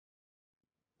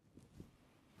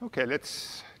Okay,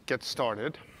 let's get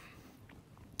started.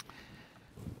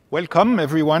 Welcome,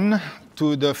 everyone,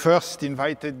 to the first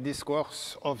invited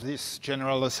discourse of this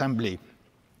General Assembly.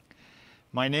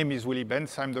 My name is Willy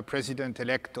Benz. I'm the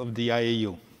president-elect of the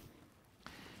IAU.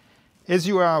 As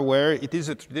you are aware, it is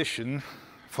a tradition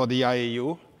for the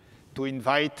IAU to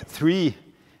invite three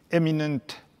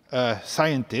eminent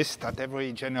scientists at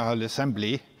every General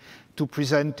Assembly to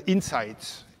present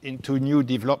insights into new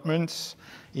developments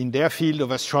in their field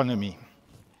of astronomy.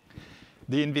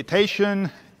 The invitation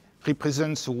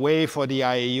represents a way for the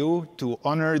IAU to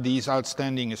honor these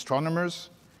outstanding astronomers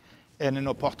and an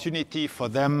opportunity for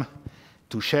them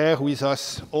to share with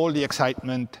us all the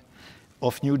excitement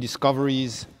of new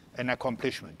discoveries and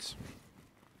accomplishments.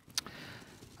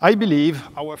 I believe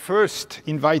our first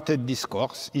invited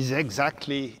discourse is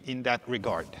exactly in that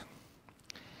regard.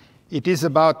 It is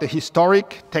about the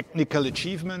historic technical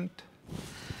achievement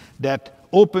that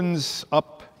opens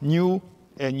up new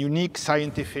and unique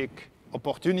scientific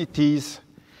opportunities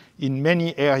in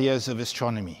many areas of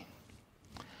astronomy.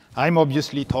 I'm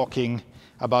obviously talking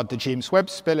about the James Webb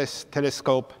Space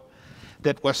Telescope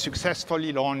that was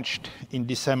successfully launched in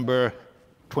December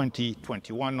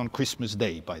 2021 on Christmas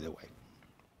Day, by the way.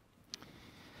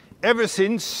 Ever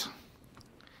since,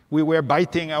 we were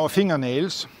biting our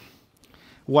fingernails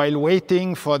while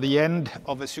waiting for the end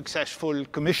of a successful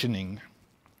commissioning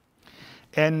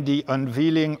and the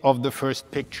unveiling of the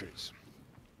first pictures.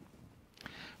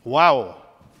 Wow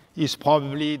is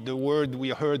probably the word we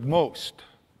heard most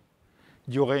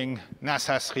during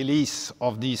NASA's release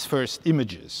of these first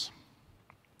images.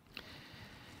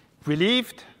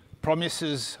 Relieved,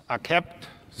 promises are kept,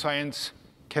 science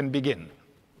can begin.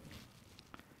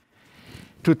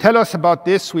 To tell us about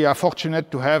this, we are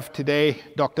fortunate to have today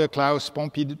Dr. Klaus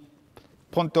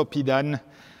Pontoppidan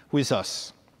with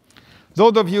us.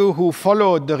 Those of you who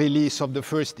followed the release of the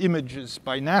first images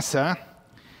by NASA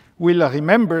will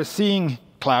remember seeing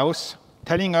Klaus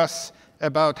telling us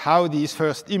about how these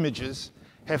first images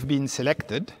have been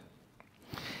selected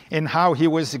and how he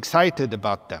was excited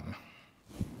about them.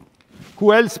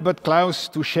 Who else but Klaus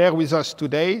to share with us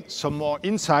today some more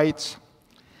insights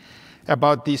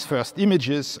about these first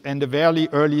images and the very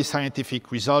early scientific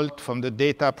result from the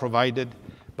data provided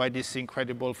by this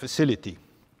incredible facility.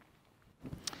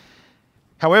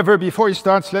 However, before he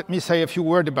starts, let me say a few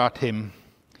words about him.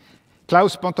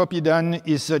 Klaus Pontoppidan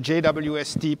is a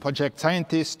JWST project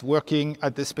scientist working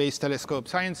at the Space Telescope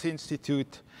Science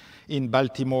Institute in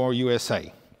Baltimore,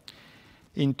 USA.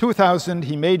 In 2000,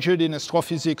 he majored in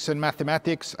astrophysics and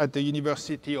mathematics at the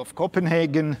University of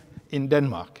Copenhagen in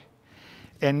Denmark.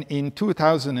 And in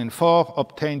 2004,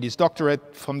 obtained his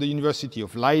doctorate from the University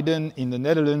of Leiden in the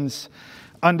Netherlands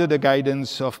under the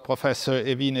guidance of Professor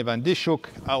Evine van Dishoek,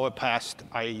 our past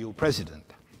IAU president.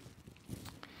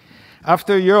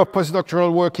 After a year of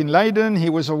postdoctoral work in Leiden, he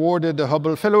was awarded a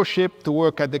Hubble Fellowship to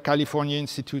work at the California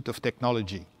Institute of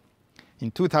Technology.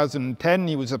 In 2010,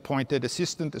 he was appointed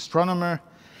assistant astronomer,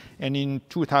 and in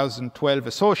 2012,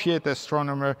 associate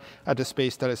astronomer at the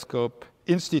Space Telescope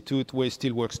Institute, where he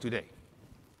still works today.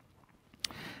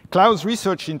 Klaus'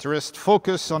 research interests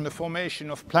focus on the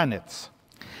formation of planets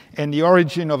and the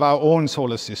origin of our own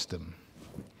solar system.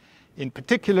 In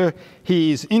particular,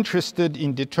 he is interested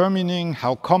in determining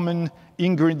how common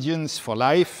ingredients for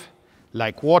life,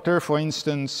 like water, for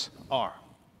instance, are.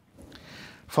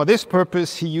 For this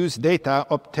purpose, he used data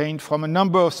obtained from a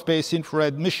number of space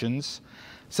infrared missions,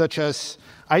 such as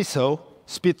ISO,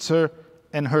 Spitzer,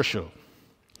 and Herschel.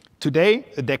 Today,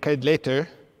 a decade later,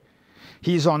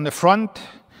 he is on the front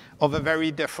of a very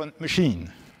different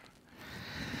machine.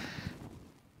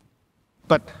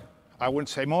 But I won't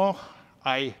say more.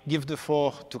 I give the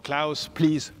floor to Klaus.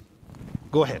 Please,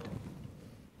 go ahead.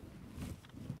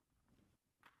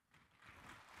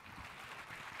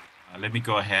 Let me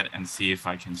go ahead and see if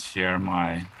I can share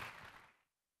my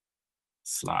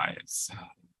slides.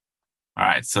 All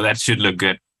right, so that should look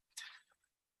good.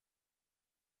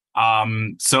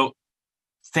 So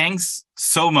thanks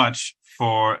so much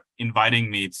for inviting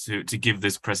me to give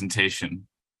this presentation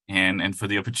and for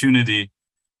the opportunity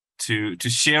to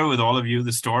share with all of you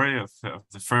the story of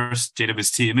the first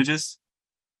JWST images.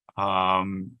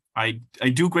 I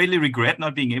do greatly regret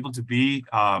not being able to be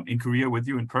in Korea with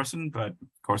you in person, but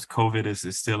of course COVID is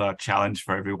still a challenge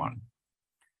for everyone.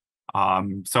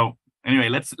 So anyway,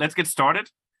 let's get started.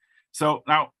 So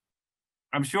now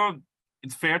I'm sure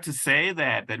it's fair to say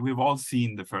that we've all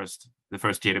seen the first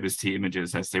JWST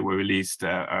images as they were released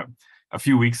a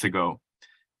few weeks ago.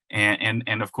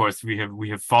 And of course, we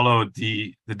have followed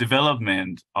the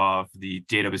development of the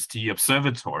JWST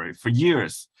observatory for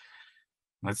years,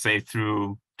 let's say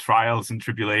through trials and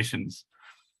tribulations.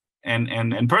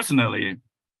 And personally,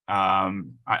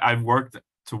 I've worked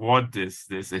toward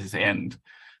this end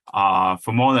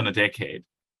for more than a decade.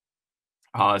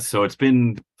 So it's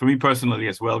been, for me personally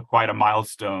as well, quite a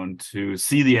milestone to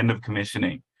see the end of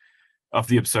commissioning of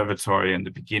the observatory and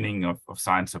the beginning of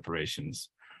science operations.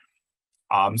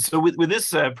 So with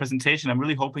this presentation, I'm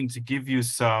really hoping to give you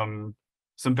some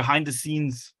behind the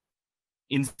scenes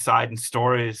insight and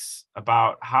stories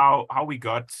about how we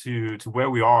got to where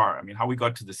we are. I mean, how we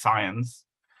got to the science.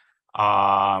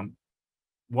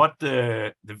 What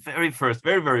the very first,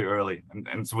 very early,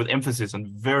 and so with emphasis on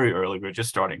very early, we're just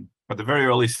starting, but the very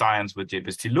early science with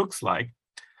JWST looks like,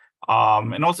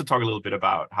 and also talk a little bit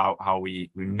about how we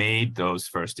made those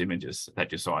first images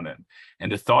that you saw in it,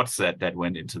 and the thoughts that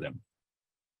went into them.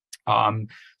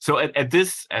 So at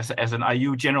this, as an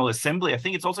IU General Assembly, I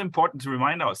think it's also important to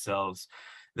remind ourselves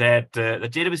that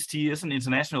JWST is an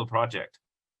international project.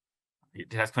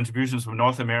 It has contributions from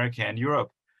North America and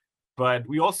Europe, but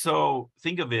we also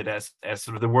think of it as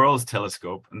sort of the world's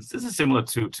telescope. And this is similar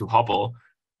to Hubble,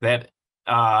 that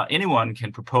anyone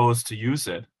can propose to use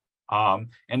it, and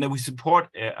that we support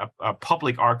a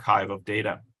public archive of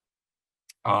data,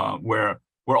 where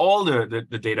all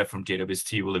the data from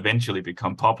JWST will eventually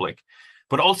become public,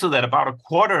 but also that about a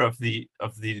quarter of the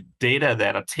data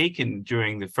that are taken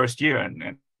during the first year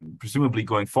and presumably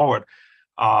going forward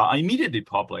are immediately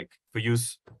public for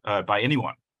use by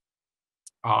anyone.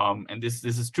 And this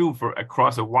is true for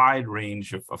across a wide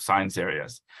range of science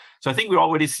areas. So I think we're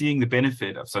already seeing the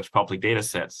benefit of such public data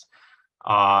sets,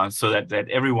 so that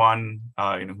everyone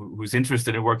who's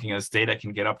interested in working as data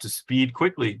can get up to speed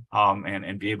quickly,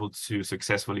 and be able to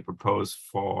successfully propose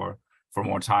for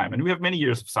more time. And we have many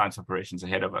years of science operations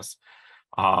ahead of us,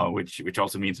 which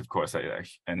also means, of course, an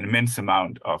immense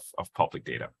amount of public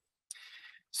data.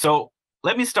 So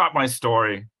let me start my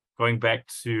story going back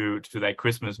to that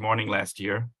Christmas morning last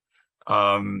year.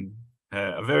 A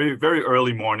very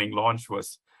early morning. Launch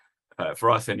was,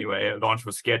 for us anyway, launch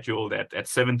was scheduled at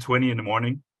 7:20 in the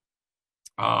morning,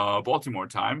 Baltimore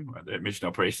time, where the Mission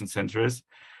Operations Center is.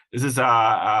 This is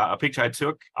a picture I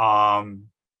took on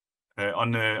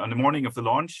the morning of the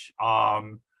launch,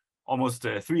 almost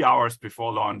 3 hours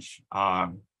before launch,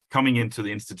 coming into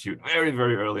the Institute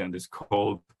very early on this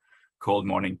cold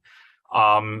morning.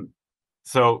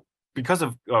 So because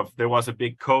of there was a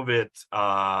big COVID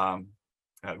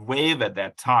wave at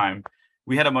that time,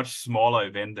 we had a much smaller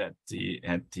event at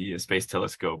the Space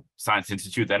Telescope Science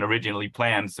Institute than originally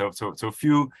planned. So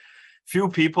few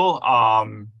people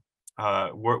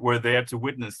were there to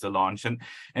witness the launch,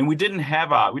 and we didn't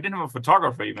have a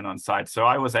photographer even on site. So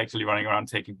I was actually running around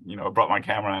taking, I brought my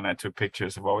camera and I took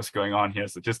pictures of what was going on here.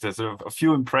 So just a sort of a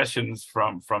few impressions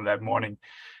from that morning.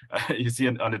 You see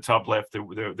on the top left the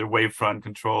wavefront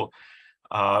control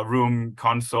room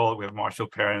console. We have Marshall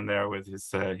Perrin there with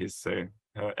his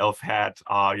elf hat.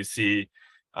 You see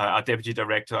our deputy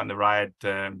director on the right,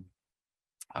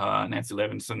 Nancy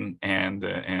Levinson, and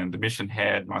the mission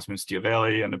head, Massimo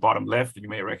Stiavelli. On the bottom left, you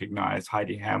may recognize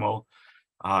Heidi Hamill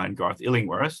and Garth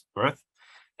Illingworth.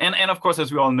 And of course,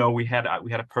 as we all know, we had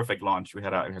a perfect launch. We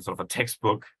had sort of a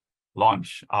textbook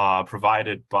launch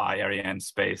provided by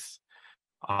Arianespace.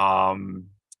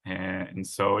 And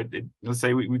so let's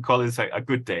say we call this a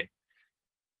good day.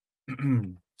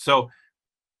 So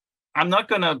I'm not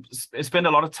going to spend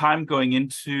a lot of time going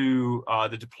into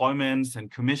the deployments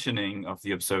and commissioning of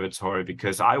the observatory,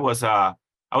 because I was a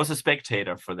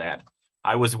spectator for that.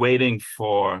 I was waiting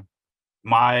for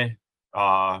my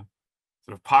sort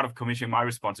of part of commissioning, my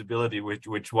responsibility,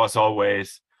 which was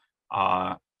always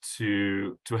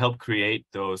to help create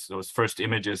those first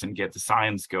images and get the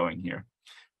science going here.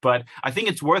 But I think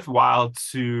it's worthwhile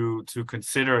to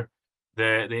consider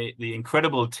the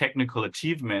incredible technical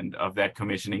achievement of that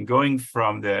commissioning, going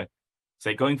from the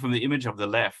image of the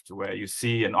left, where you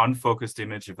see an unfocused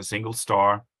image of a single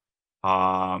star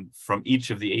from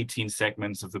each of the 18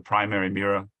 segments of the primary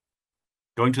mirror,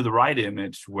 going to the right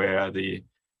image where the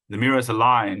mirror is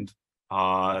aligned,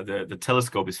 the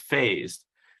telescope is phased.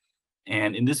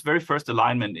 And in this very first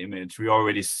alignment image, we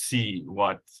already see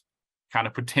what kind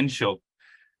of potential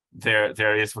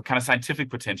there is, what kind of scientific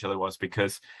potential it was,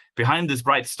 because behind this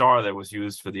bright star that was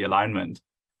used for the alignment,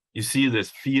 you see this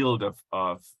field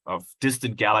of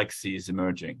distant galaxies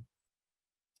emerging.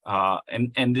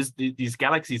 And these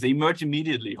galaxies, they emerge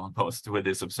immediately almost with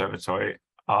this observatory.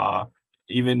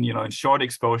 Even in short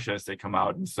exposures, they come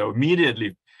out. And so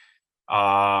immediately,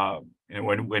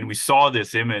 when we saw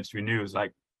this image, we knew it was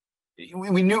like,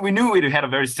 we knew we had a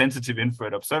very sensitive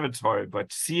infrared observatory,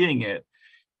 but seeing it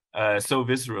so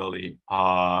viscerally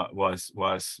was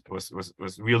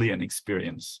really an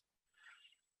experience.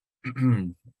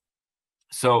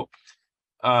 So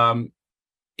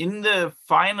in the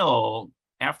final,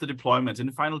 after deployments, in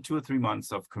the final 2 or 3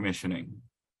 months of commissioning,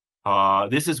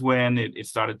 this is when it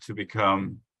started to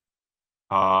become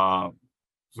more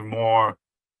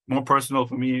personal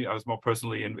for me. I was more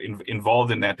personally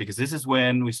involved in that, because this is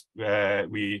when we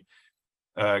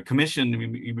commissioned,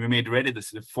 we made ready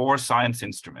the 4 science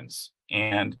instruments,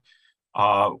 and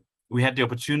we had the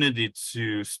opportunity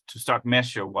to start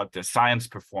measure what the science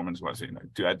performance was. You know,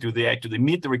 do they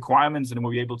meet the requirements, and were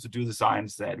we able to do the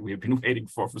science that we have been waiting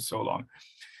for so long?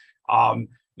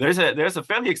 There's a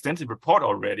fairly extensive report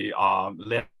already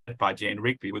led by Jane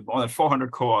Rigby with more than 400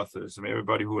 co-authors and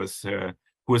everybody who was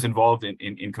involved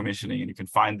in commissioning, and you can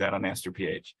find that on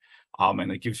AstroPH.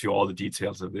 And it gives you all the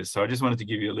details of this. So I just wanted to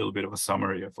give you a little bit of a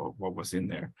summary of what was in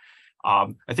there.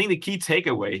 I think the key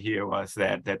takeaway here was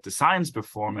that the science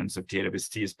performance of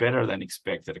JWST is better than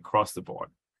expected across the board.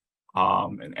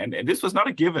 And this was not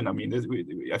a given. I mean,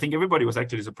 I think everybody was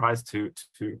actually surprised to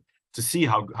see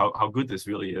how good this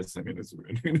really is. I mean,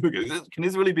 can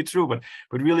this really be true? But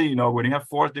really, you know, when you have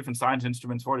 4 different science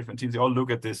instruments, 4 different teams, they all look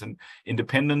at this and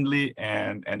independently,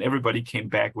 and everybody came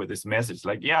back with this message,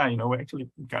 like, yeah, you know, we're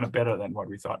actually kind of better than what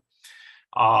we thought.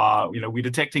 You know, we're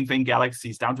detecting faint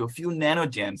galaxies down to a few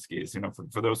nanojanskis. You know,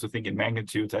 for those who think in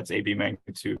magnitudes, that's AB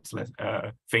magnitudes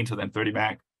fainter than 30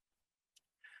 mag.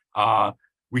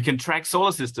 We can track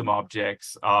solar system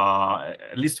objects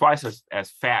at least twice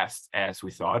as fast as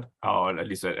we thought, or at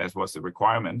least as was the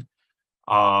requirement.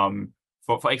 For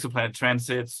exoplanet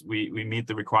transits, we meet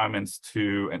the requirements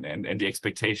and the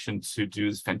expectation to do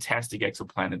this fantastic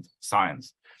exoplanet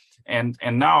science. And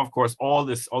now, of course, all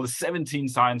the 17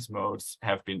 science modes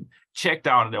have been checked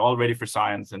out, and they're all ready for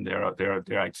science, and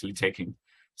they're actually taking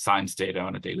science data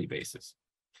on a daily basis.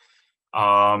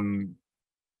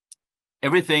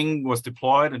 Everything was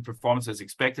deployed and performed as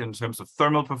expected in terms of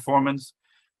thermal performance.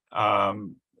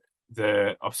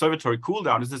 The observatory cool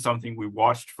down, this is something we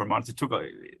watched for months. It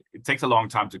takes a long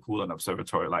time to cool an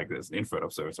observatory like this, an infrared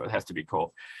observatory. It has to be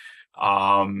cold.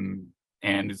 And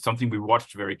it's something we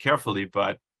watched very carefully,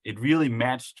 but it really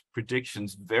matched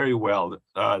predictions very well.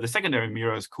 The secondary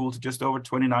mirror is cooled to just over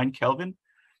 29 Kelvin,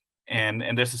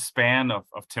 and there's a span of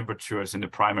temperatures in the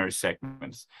primary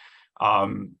segments.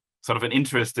 Sort of an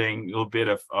interesting little bit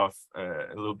of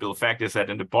fact is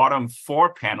that in the bottom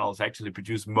 4 panels actually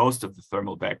produce most of the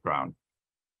thermal background,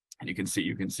 and you can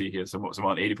see here some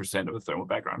about 80% of the thermal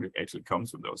background actually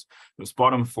comes from those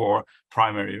bottom 4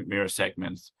 primary mirror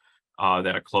segments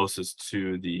that are closest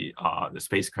to the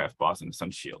spacecraft boss and the sun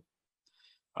shield.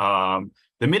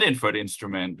 The mid-infrared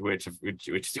instrument, which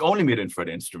is the only mid-infrared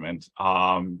instrument,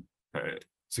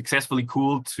 successfully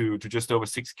cooled to just over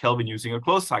 6 Kelvin using a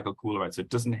closed cycle cooler, right? So it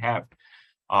doesn't have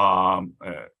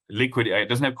liquid, it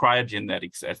doesn't have cryogen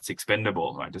that's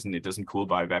expendable, right? It doesn't cool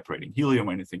by evaporating helium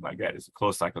or anything like that. It's a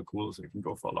closed cycle cooler, so it can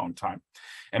go for a long time.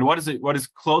 And what is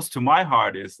close to my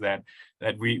heart is that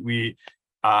we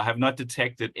have not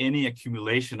detected any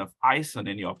accumulation of ice on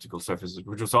any optical surfaces,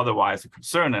 which was otherwise a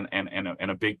concern,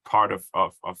 and a big part of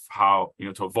how, you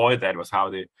know, to avoid that was how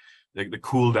the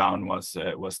cool down was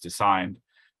designed.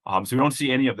 So we don't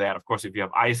see any of that. Of course, if you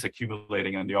have ice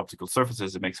accumulating on the optical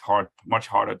surfaces, it makes much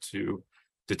harder to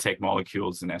detect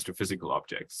molecules and astrophysical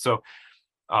objects. So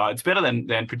it's better than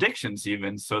predictions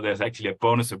even. So there's actually a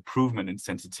bonus improvement in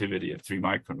sensitivity at 3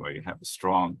 micron, where you have a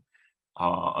strong,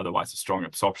 otherwise a strong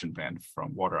absorption band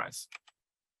from water ice.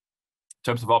 In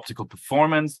terms of optical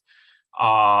performance,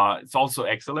 it's also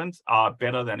excellent,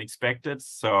 better than expected.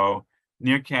 So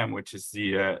NIRCam, which is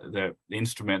the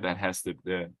instrument that has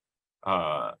the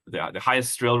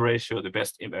highest Strehl ratio, the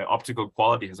best optical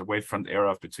quality, has a wavefront error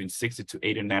of between 60 to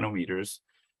 80 nanometers.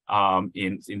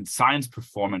 In science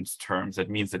performance terms, that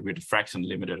means that we're diffraction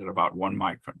limited at about 1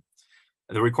 micron.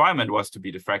 The requirement was to be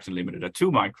diffraction limited at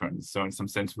 2 microns. So in some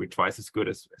sense, we're twice as good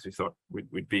as we thought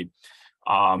we'd be.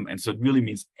 And so it really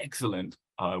means excellent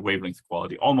wavelength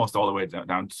quality, almost all the way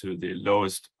down to the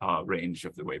lowest range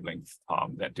of the wavelength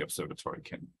that the observatory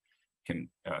can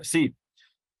see.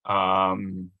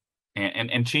 And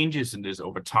changes in this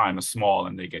over time are small,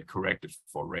 and they get corrected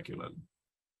for regularly.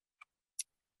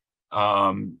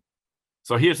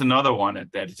 So here's another one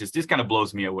that this kind of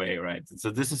blows me away, right?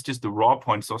 So this is just the raw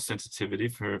point source sensitivity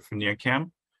for NIRCam.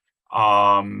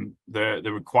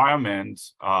 The requirement,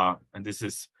 and this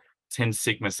is 10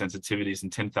 sigma sensitivities in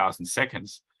 10,000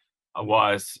 seconds,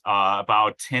 was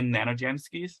about 10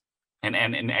 nanojanskis. And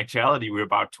in actuality, we're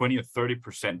about 20 or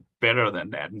 30% better than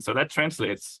that. And so that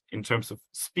translates in terms of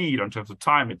speed, or in terms of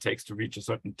time it takes to reach a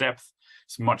certain depth.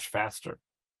 It's much faster.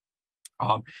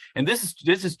 And this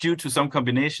is due to some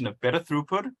combination of better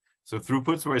throughput. So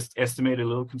throughputs were estimated a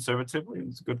little conservatively.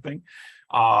 It's a good thing.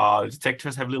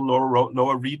 Detectors have a little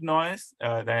lower read noise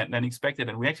than expected,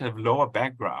 and we actually have lower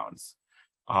backgrounds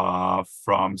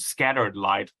from scattered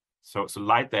light. So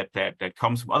light that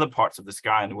comes from other parts of the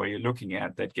sky and where you're looking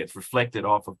at that gets reflected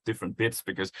off of different bits,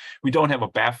 because we don't have a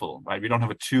baffle, right? We don't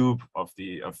have a tube of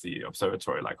the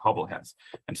observatory like Hubble has,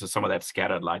 and so some of that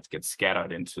scattered light gets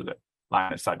scattered into the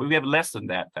line of sight. But we have less than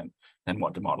that than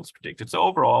what the models predicted. So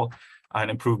overall,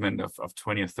 an improvement of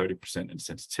 20 or 30% in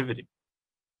sensitivity.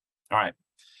 All right.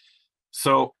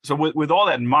 So with all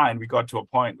that in mind, we got to a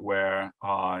point where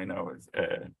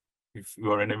we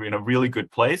were in a really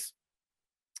good place.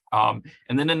 And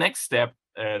then the next step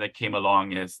that came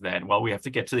along is that, well, we have to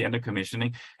get to the end of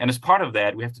commissioning. And as part of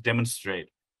that, we have to demonstrate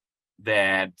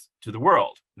that to the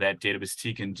world that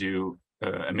JWST can do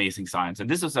amazing science. And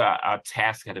this is a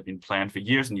task that had been planned for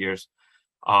years and years.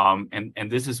 And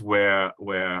this is where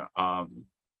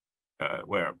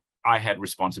I had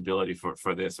responsibility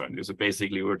for this. And so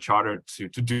basically we were chartered to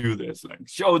do this, like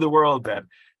show the world that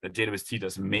JWST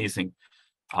does amazing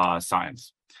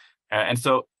science. And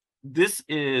so this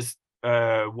is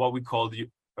what we call the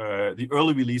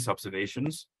early release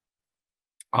observations,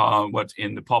 what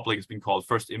in the public has been called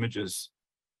first images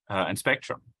and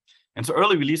spectrum. And so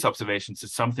early release observations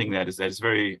is something that is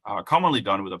very commonly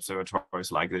done with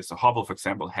observatories like this. So Hubble, for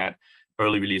example, had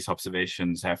early release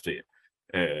observations after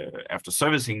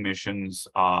servicing missions,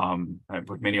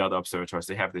 but many other observatories,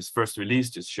 they have this first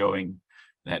release just showing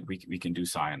that we can do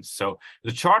science. So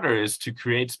the charter is to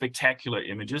create spectacular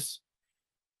images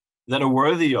that are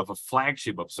worthy of a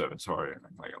flagship observatory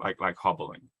like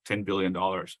Hubble, $10 billion.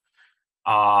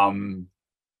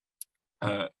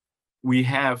 We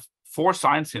have 4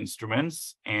 science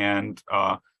instruments, and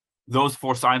those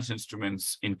 4 science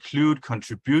instruments include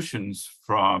contributions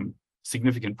from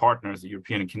significant partners, the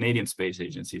European and Canadian space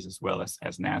agencies, as well as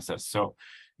NASA. So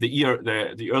the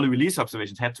early release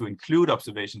observations had to include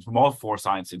observations from all 4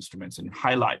 science instruments and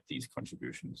highlight these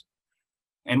contributions.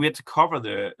 And we had to cover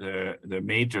the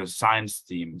major science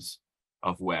themes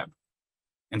of Webb.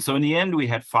 And so in the end, we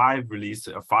had 5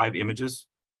 images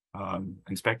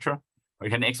in spectra.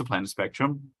 We had an exoplanet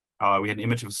spectrum. We had an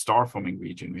image of a star-forming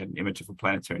region. We had an image of a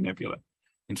planetary nebula,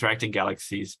 interacting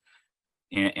galaxies,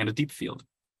 and a deep field.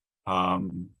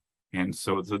 And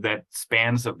so that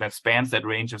spans that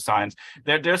range of science.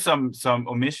 There's some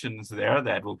omissions there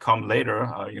that will come later.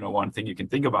 One thing you can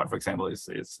think about, for example, is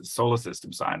solar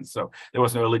system science. So there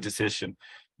was an early decision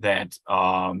that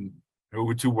we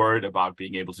were too worried about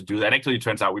being able to do that. Actually, it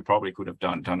turns out we probably could have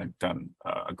done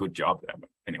a good job there. But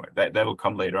anyway, that will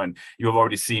come later. And you have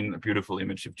already seen a beautiful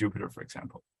image of Jupiter, for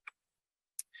example.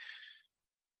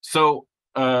 So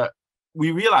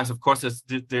we realize, of course,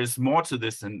 there's more to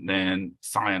this than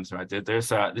science, right?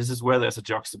 This is where there's a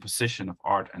juxtaposition of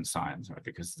art and science, right?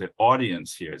 Because the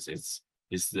audience here is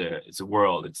the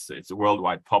world, it's a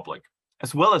worldwide public,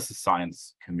 as well as the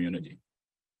science community,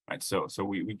 right? So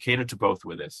we cater to both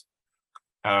with this.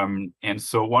 And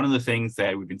so one of the things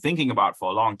that we've been thinking about for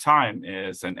a long time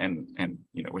is, and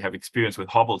we have experience with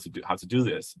Hubble to do how to do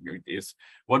this, is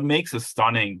what makes a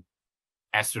stunning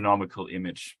astronomical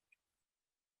image.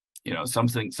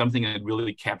 Something that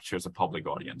really captures a public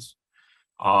audience.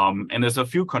 And there's a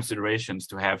few considerations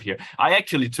to have here.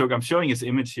 I'm showing this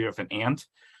image here of an ant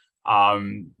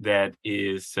that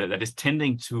is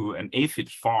tending to an aphid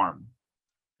farm.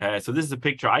 So this is a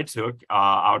picture I took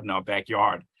out in our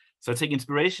backyard. So I take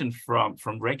inspiration from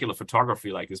regular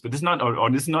photography like this, but this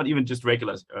is not even just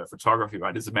regular photography,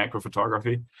 right? This is macro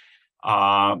photography,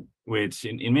 which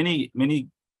in many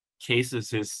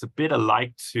cases is a bit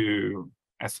alike to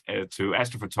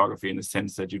astrophotography, in the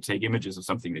sense that you take images of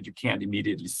something that you can't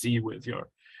immediately see with your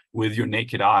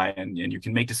naked eye, and you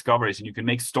can make discoveries and you can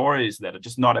make stories that are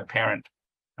just not apparent,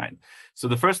 right? So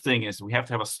the first thing is we have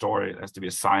to have a story. It has to be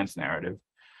a science narrative.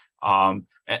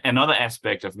 Another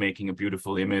aspect of making a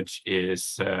beautiful image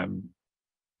is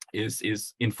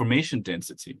information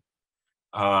density.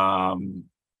 So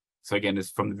again,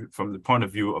 it's from the point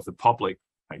of view of the public.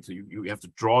 Right? So you have to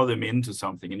draw them into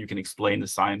something, and you can explain the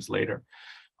science later.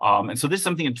 And so this is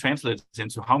something that translates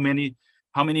into how many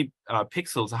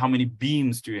pixels, how many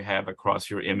beams do you have across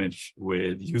your image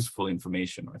with useful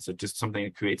information. Right? So just something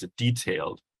that creates a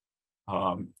detailed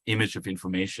image of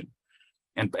information.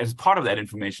 And as part of that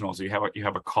information, also you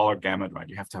have a color gamut, right?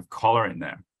 You have to have color in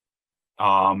there.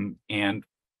 And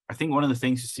I think one of the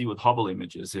things you see with Hubble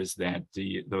images is that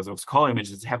those color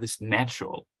images have this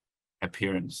natural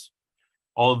appearance.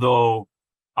 Although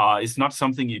It's not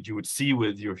something you would see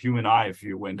with your human eye if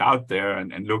you went out there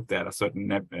and looked at a certain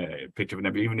picture of a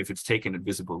nebula, even if it's taken at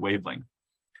visible wavelength.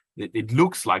 It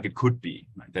looks like it could be.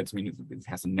 Right? That means it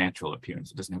has a natural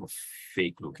appearance. It doesn't have a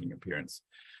fake-looking appearance,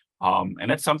 and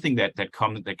that's something that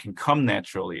can come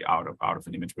naturally out of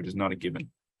an image, but is not a given.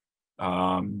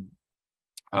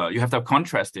 You have to have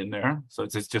contrast in there, so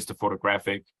it's just a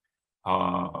photographic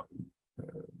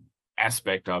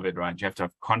aspect of it, right? You have to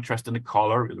have contrast in the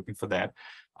color. We're looking for that.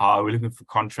 We're looking for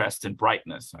contrast in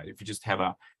brightness, right? If you just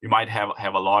you might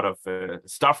have a lot of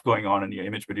stuff going on in your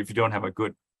image, but if you don't have a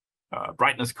good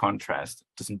brightness contrast, it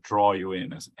doesn't draw you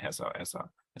in as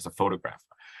a photograph.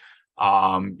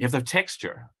 You have to have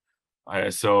texture.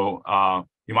 So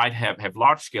you might have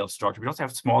large scale structure, but you also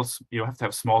have you have to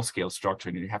have small scale structure,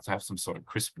 and you have to have some sort of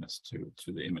crispness to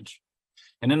the image.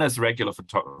 And then as regular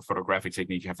photographic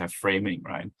technique, you have to have framing,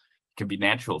 right? It can be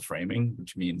natural framing,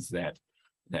 which means that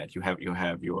you have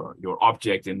your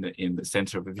object in the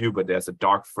center of the view, but there's a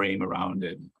dark frame around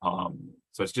it.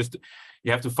 So it's just,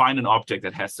 you have to find an object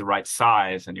that has the right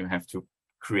size, and you have to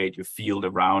create your field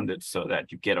around it so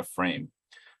that you get a frame.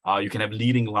 You can have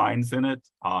leading lines in it.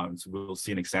 So we'll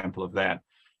see an example of that.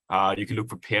 You can look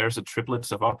for pairs or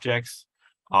triplets of objects.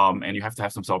 And you have to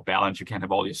have some sort of balance. You can't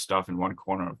have all your stuff in one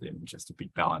corner of the image. It has to be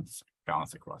balanced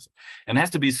across it. And it has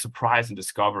to be surprise and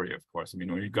discovery, of course. I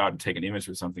mean, when you go out and take an image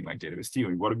with something like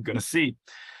DWST, what are we going to see?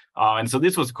 And so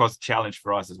this was, of course, a challenge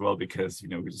for us as well, because,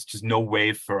 there's just no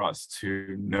way for us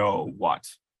to know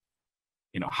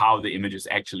how the images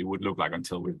actually would look like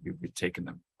until we've taken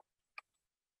them.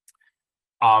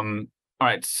 All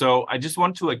right, so I just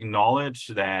want to acknowledge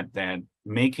that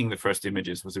making the first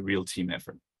images was a real team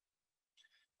effort.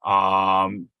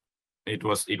 It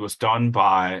was done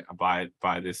by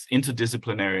this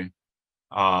interdisciplinary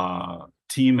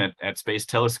team at Space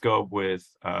Telescope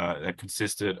that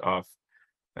consisted of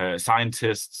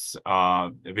scientists,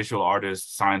 visual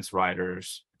artists, science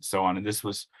writers, so on. And this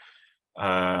was,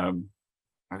 I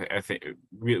think,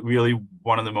 really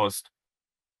one of the most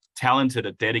talented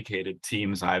and dedicated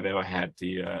teams I've ever had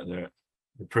the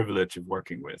privilege of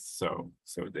working with. So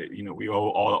we owe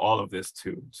all of this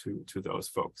to those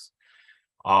folks.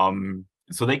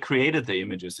 So they created the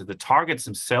images. So the targets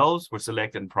themselves were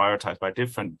selected and prioritized by a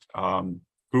different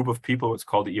group of people. It's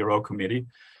called the ERO committee,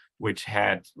 which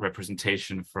had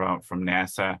representation from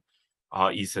NASA,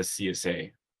 ESA,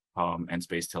 CSA, and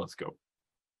Space Telescope.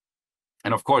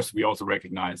 And of course, we also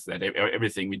recognize that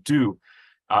everything we do,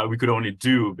 we could only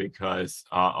do because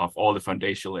of all the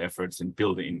foundational efforts in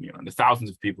building, the thousands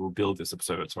of people who built this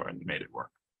observatory and made it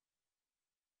work.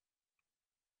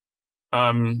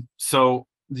 So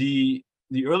the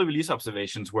early release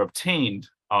observations were obtained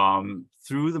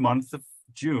through the month of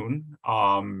June.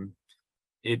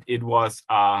 It was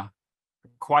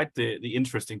quite the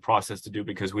interesting process to do,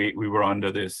 because we were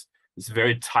under this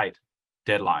very tight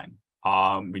deadline.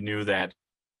 We knew that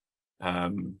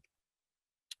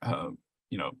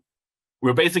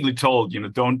we're basically told,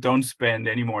 don't spend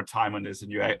any more time on this,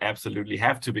 and you absolutely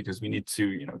have to, because we need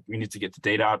to get the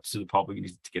data out to the public, we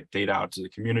need to get data out to the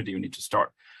community, we need to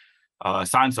start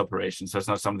science operations. So it's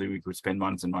not something we could spend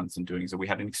months and months in doing. So we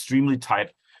had an extremely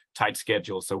tight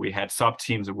schedule. So we had sub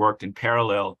teams that worked in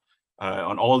parallel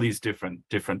on all these different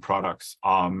products.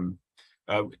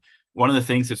 One of the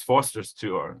things it's forced us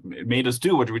to, or it made us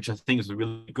do, which I think is a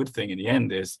really good thing in the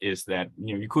end, is that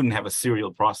you couldn't have a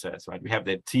serial process, right? We have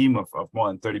that team of more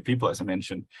than 30 people, as I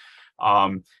mentioned,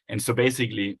 and so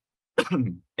basically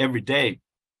every day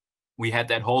we had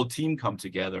that whole team come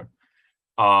together,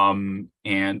 and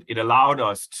it allowed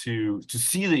us to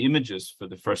see the images for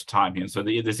the first time here. And so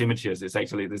this image here is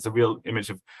actually, there's a real image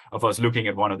of us looking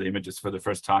at one of the images for the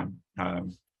first time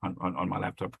on my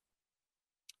laptop.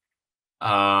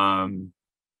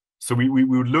 So we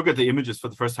would look at the images for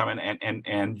the first time,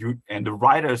 and the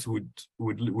writers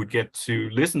would get to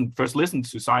listen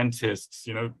to scientists,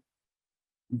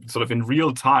 sort of in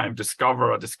real time,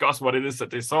 discover or discuss what it is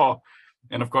that they saw.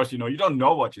 And of course, you don't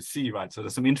know what you see, right? So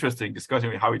there's some interesting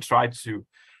discussion how we try to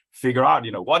figure out,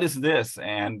 what is this,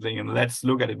 and let's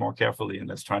look at it more carefully, and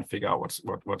let's try and figure out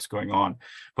what's going on.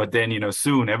 But then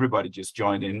soon everybody just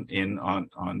joined in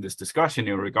on this discussion,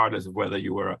 regardless of whether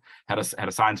you had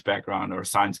a science background or a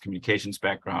science communications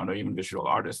background or even visual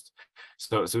artist.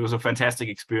 So it was a fantastic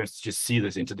experience to just see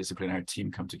this interdisciplinary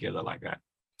team come together like that.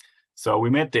 So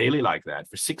we met daily like that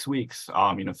for 6 weeks,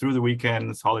 through the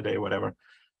weekends, holiday, whatever,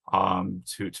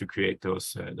 to create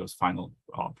those final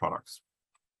products.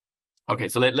 Okay,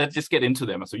 so let's just get into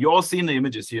them. So you all seen the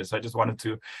images here. So I just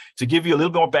wanted to give you a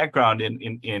little more background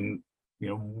in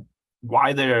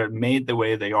why they're made the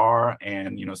way they are,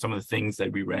 and some of the things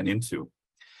that we ran into.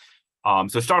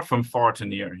 So start from far to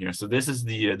near here. So this is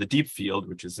the deep field,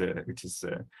 which is a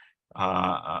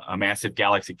massive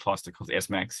galaxy cluster called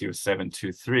SMAC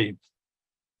 0723.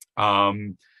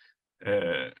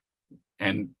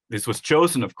 And this was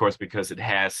chosen, of course, because it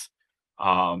has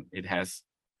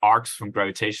arcs from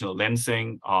gravitational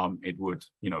lensing. It would,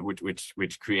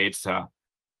 which creates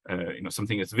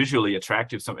something that's visually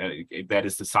attractive. That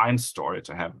is the science story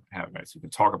to have as you can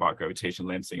talk about gravitational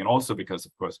lensing, and also because,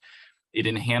 of course, it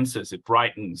enhances, it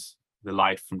brightens the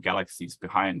light from galaxies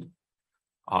behind,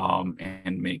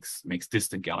 and makes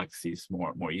distant galaxies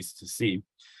more easy to see.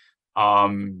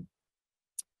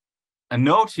 A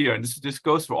note here, and this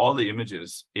goes for all the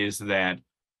images, is that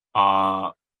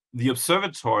the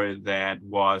observatory that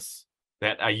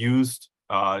I used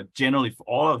generally for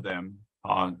all of them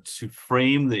to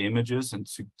frame the images and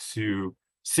to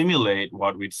simulate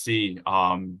what we'd see,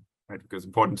 right? Because it's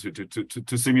important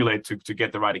to simulate to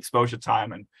get the right exposure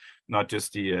time and not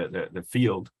just the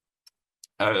field.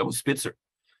 It was Spitzer.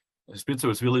 Spitzer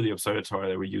was really the observatory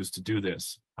that we used to do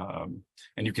this. And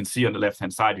you can see on the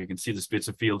left-hand side, you can see the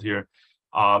Spitzer field here.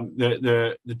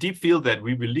 The deep field that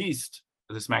we released,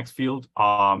 this max field,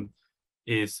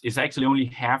 is actually only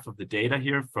half of the data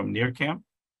here from NIRCam,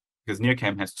 because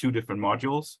NIRCam has two different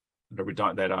modules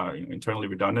that are internally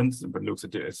redundant, but looks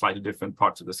at slightly different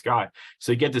parts of the sky.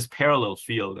 So you get this parallel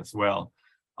field as well.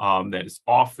 That is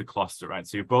off the cluster, right?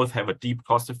 So you both have a deep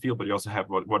cluster field, but you also have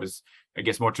what is, I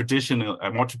guess, more traditional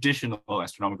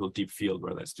astronomical deep field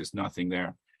where there's just nothing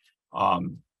there. So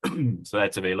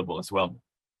that's available as well.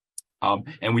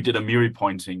 And we did a MIRI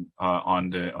pointing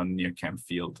on NIRCam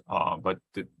field, but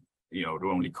it would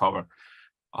only cover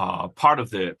part of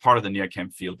the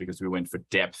NIRCam field because we went for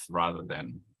depth rather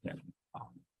than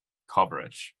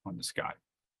coverage on the sky.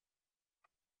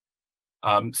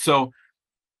 So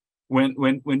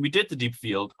when we did the deep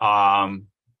field, I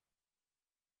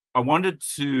wanted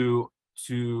you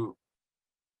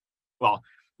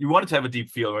wanted to have a deep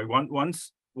field, right?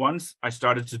 Once I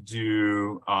started to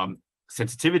do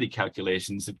sensitivity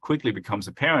calculations, it quickly becomes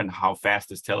apparent how fast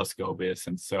this telescope is.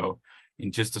 And so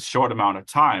in just a short amount of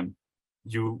time,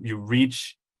 you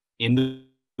reach in the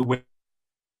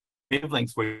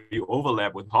wavelengths where you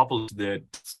overlap with Hubble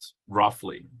that's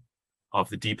roughly of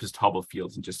the deepest Hubble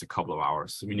fields in just a couple of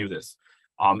hours. So we knew this.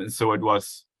 And so it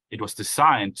was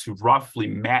designed to roughly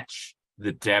match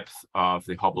the depth of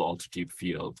the Hubble ultra deep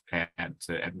field at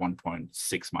 1.6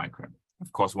 micron.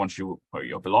 Of course, once you're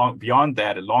beyond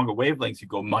that, at longer wavelengths, you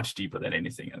go much deeper than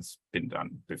anything has been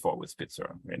done before with Spitzer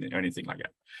or anything like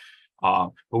that.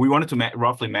 But we wanted to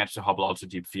roughly match the Hubble ultra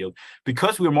deep field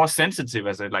because we were more sensitive,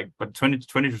 but 20 to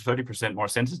 30% more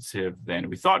sensitive than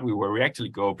we thought we were. We actually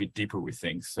go a bit deeper with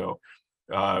things. So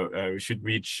we should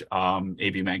reach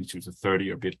AB magnitudes of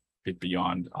 30 or a bit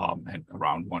beyond at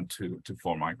around 1 to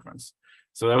 4 microns.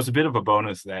 So that was a bit of a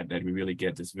bonus that we really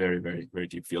get this very, very, very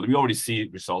deep field. We already see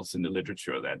results in the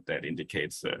literature that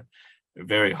indicates a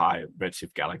very high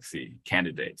redshift galaxy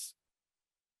candidates.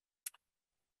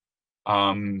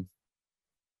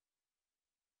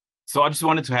 So I just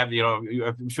wanted to have,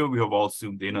 I'm sure we have all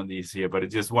zoomed in on these here, but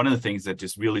it's just one of the things that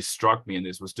just really struck me in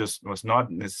this was not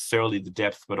necessarily the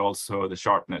depth, but also the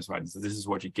sharpness, right? So this is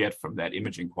what you get from that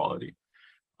imaging quality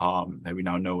that we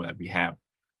now know that we have.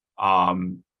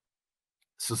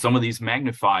 So some of these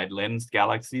magnified lensed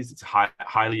galaxies, it's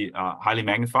highly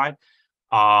magnified.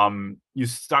 You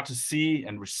start to see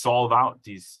and resolve out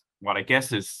these, what I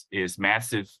guess is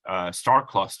massive star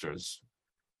clusters.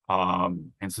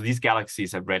 And so these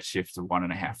galaxies have redshifts of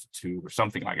 1.5 to 2 or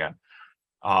something like that.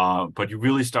 But you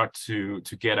really start to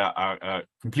get a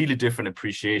completely different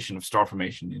appreciation of star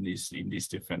formation in these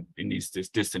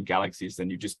distant galaxies than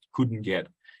you just couldn't get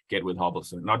with Hubble.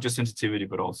 So not just sensitivity,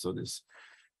 but also the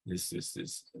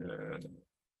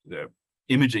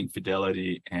imaging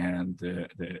fidelity and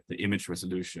the image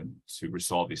resolution to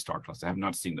resolve these star clusters. I have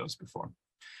not seen those before.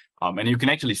 And you can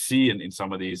actually see in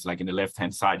some of these, like in the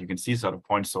left-hand side, you can see sort of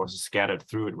point sources scattered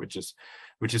through it, which is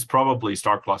probably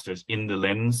star clusters in the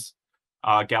lens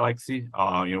galaxy.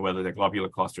 Whether they're globular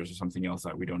clusters or something else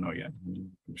that we don't know yet.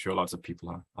 I'm sure lots of people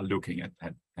are looking at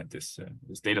this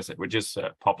data set, which is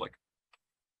public.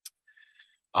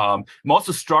 I'm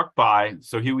also struck by,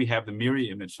 so here we have the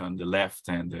MIRI image on the left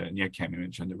and the NIRCam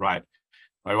image on the right.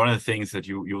 One of the things that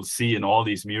you'll see in all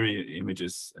these MIRI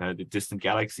images, the distant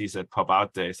galaxies that pop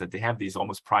out there, is that they have these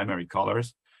almost primary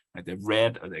colors, like they're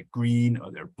red or they're green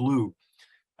or they're blue.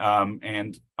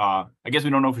 And I guess we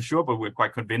don't know for sure, but we're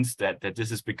quite convinced that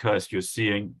this is because you're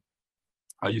seeing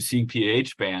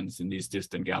pH bands in these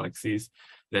distant galaxies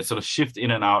that sort of shift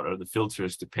in and out of the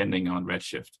filters depending on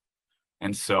redshift.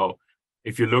 And so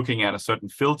if you're looking at a certain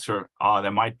filter,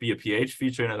 there might be a pH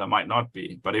feature in it, there might not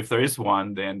be. But if there is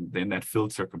one, then that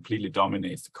filter completely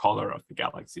dominates the color of the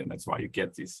galaxy, and that's why you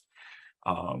get these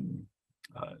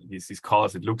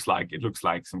colors. It looks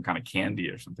like some kind of candy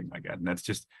or something like that, and it's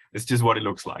just what it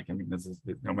looks like. I mean, this is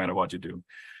no matter what you do.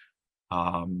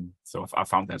 So I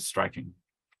found that striking.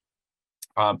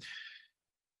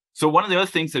 So one of the other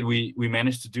things that we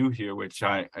managed to do here, which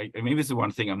I maybe is the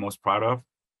one thing I'm most proud of,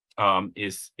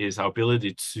 is our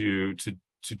ability to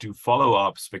do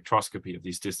follow-up spectroscopy of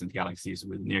these distant galaxies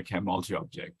with NIRCam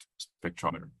multi-object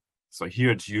spectrometer. So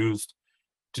here it's used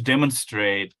to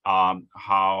demonstrate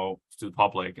how to the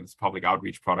public, and it's a public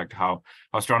outreach product, how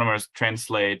astronomers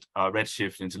translate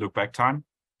redshift into look-back time,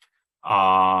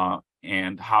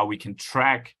 and how we can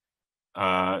track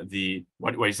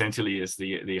what essentially is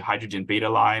the hydrogen beta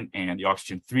line and the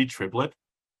oxygen 3 triplet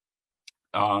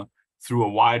through a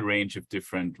wide range of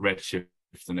different redshifts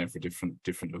and therefore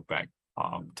different look-back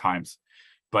times.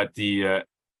 But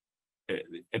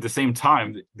at the same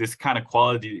time, this kind of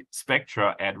quality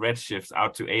spectra at redshifts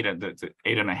out to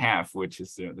 8.5, which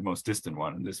is the most distant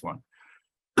one, and this one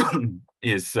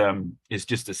is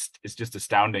just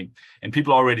astounding. And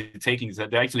people are already taking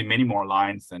that. There are actually many more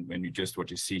lines than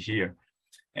what you see here.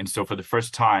 And so for the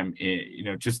first time,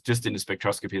 just in the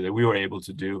spectroscopy that we were able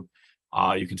to do,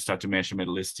 you can start to measure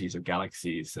metallicities of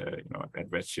galaxies, at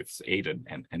redshifts 8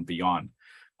 and beyond.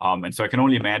 And so I can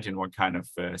only imagine what kind of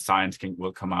science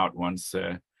will come out once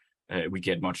we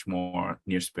get much more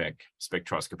near-spec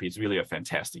spectroscopy. It's really a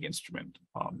fantastic instrument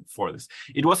for this.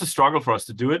 It was a struggle for us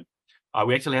to do it.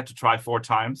 We actually had to try 4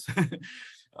 times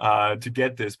to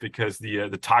get this, because the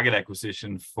target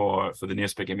acquisition for the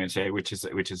near-spec MHA, which is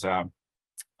it's a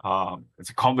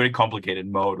very complicated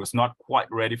mode, was not quite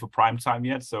ready for prime time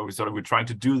yet. So we're trying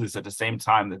to do this at the same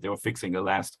time that they were fixing the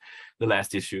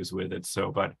last issues with it.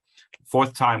 So, but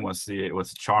 4th time was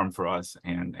a charm for us,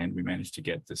 and we managed to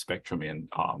get the spectrum in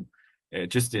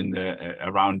just in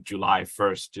around July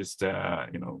 1st, just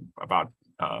about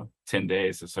 10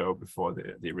 days or so before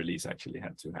the release actually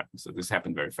had to happen. So this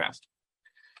happened very fast.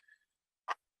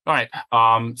 All right.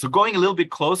 So going a little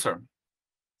bit closer.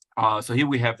 So here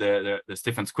we have the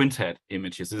Stephan's quintet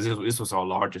images. This was our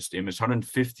largest image,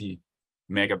 150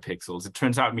 megapixels. It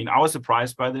turns out, I was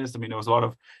surprised by this. There was a lot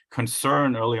of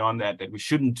concern early on that we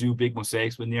shouldn't do big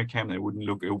mosaics with NIRCam. It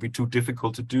would be too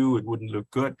difficult to do. It wouldn't look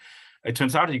good. It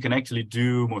turns out that you can actually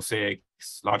do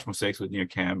large mosaics with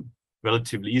NIRCam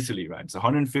relatively easily, right? So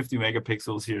 150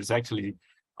 megapixels here is actually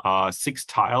 6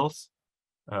 tiles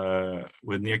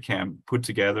with NIRCam put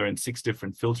together in 6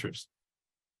 different filters.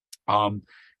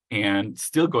 And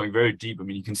still going very deep.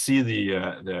 You can see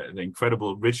the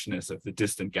incredible richness of the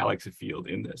distant galaxy field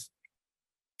in this.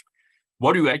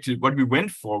 What we went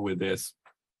for with this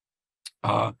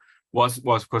was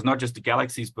of course not just the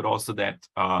galaxies, but also that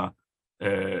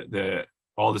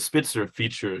all the Spitzer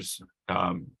features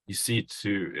you see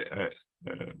to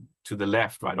the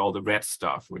left, right? All the red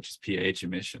stuff, which is pH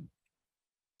emission.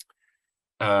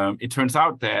 It turns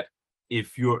out that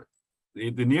if you're the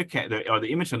NIRCam, or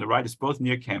the image on the right is both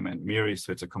NIRCam and MIRI,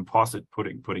 so it's a composite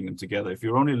putting them together. If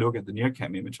you only look at the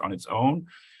NIRCam image on its own,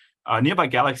 nearby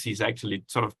galaxies actually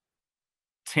sort of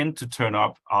tend to turn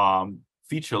up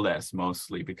featureless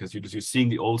mostly, because you're seeing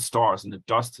the old stars and the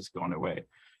dust has gone away.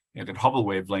 At Hubble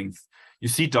wavelength, you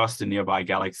see dust in nearby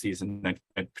galaxies, and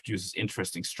that produces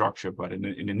interesting structure, but in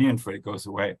the near infrared it goes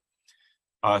away.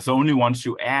 So only once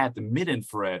you add the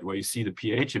mid-infrared, where you see the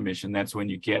pH emission, that's when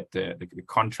you get the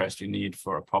contrast you need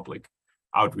for a public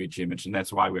outreach image, and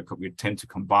that's why we tend to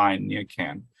combine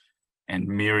NIRCam and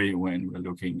MIRI when we're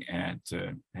looking at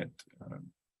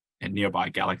nearby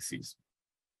galaxies.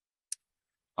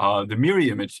 The MIRI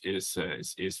image is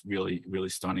really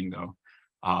stunning, though.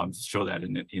 Show that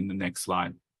in the next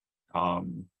slide.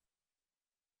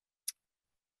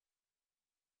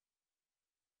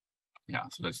 Yeah,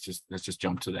 so let's just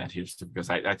jump to that here, because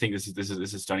I think this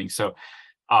is stunning. So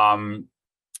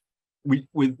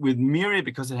with MIRI,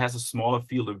 because it has a smaller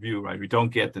field of view, right, we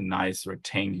don't get the nice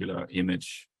rectangular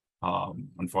image,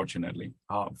 unfortunately,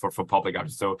 for public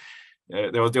outreach. So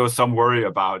there was some worry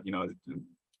about you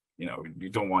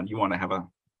want to have a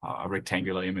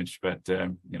rectangular image, but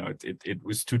it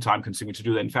was too time consuming to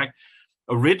do that. In fact,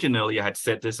 originally I had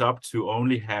set this up to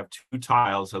only have 2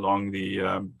 tiles along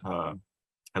the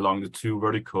 2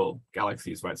 vertical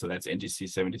galaxies, right? So that's NGC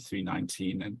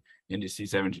 7319 and NGC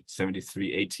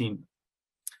 7318.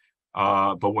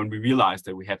 But when we realized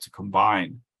that we had to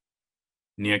combine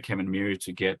NIRCam and MIRI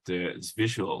to get this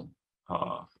visual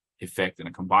effect in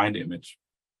a combined image,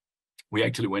 we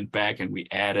actually went back and we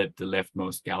added the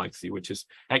leftmost galaxy, which is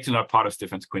actually not part of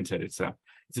Stefan's quintet. It's an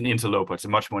interloper. It's a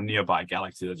much more nearby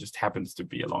galaxy that just happens to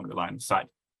be along the line of sight.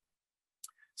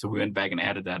 So we went back and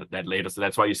added that later. So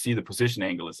that's why you see the position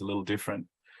angle is a little different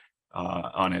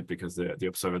on it, because the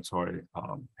observatory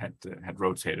had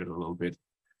rotated a little bit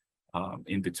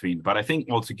in between. But I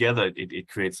think altogether it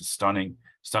creates a stunning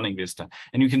vista.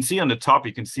 And you can see on the top,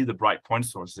 you can see the bright point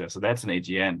source there. So that's an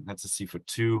AGN. That's a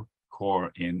C42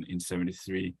 core in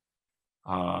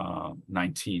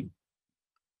 7319.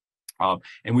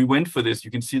 And we went for this.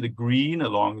 You can see the green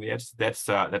along the edge. That's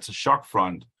a shock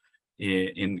front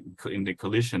in the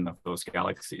collision of those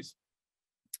galaxies.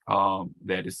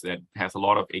 That has a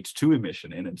lot of H2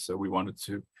 emission in it. So we wanted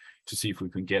to see if we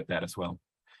can get that as well.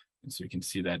 And so you can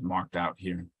see that marked out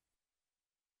here.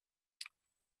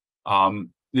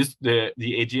 The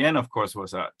AGN, of course,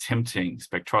 was a tempting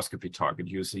spectroscopy target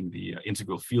using the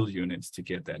integral field units to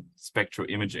get that spectral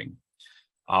imaging.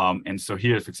 And so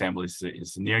here, for example, is the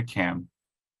NIRCam,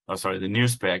 the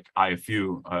NIRSpec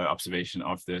IFU observation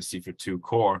of the C42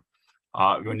 core.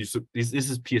 When you this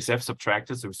is PSF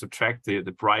subtracted, so we subtract a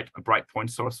bright point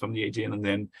source from the AGN, and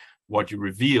then what you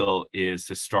reveal is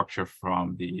the structure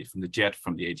from the jet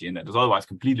from the AGN that is otherwise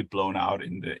completely blown out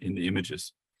in the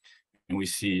images. And we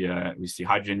see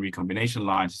hydrogen recombination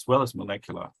lines as well as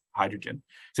molecular hydrogen.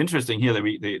 It's interesting here that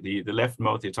the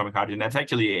leftmost, the atomic hydrogen, that's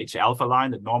actually a H alpha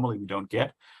line that normally we don't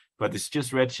get, but it's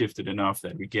just redshifted enough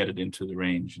that we get it into the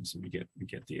range, and so we get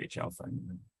the H alpha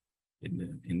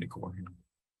in the core here.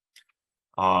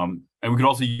 And we could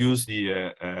also use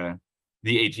the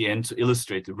AGN to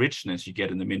illustrate the richness you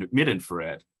get in the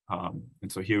mid-infrared. And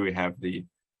so here we have the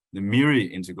MIRI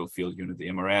integral field unit, the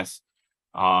MRS,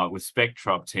 with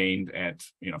spectra obtained at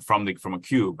from a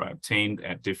cube, right, obtained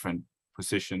at different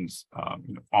positions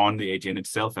on the AGN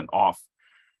itself and off.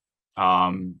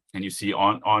 And you see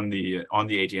on the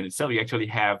AGN itself, you actually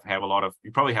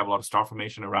you probably have a lot of star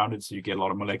formation around it, so you get a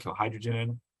lot of molecular hydrogen in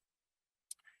it.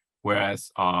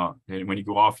 Whereas when you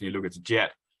go off and you look at the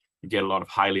jet, you get a lot of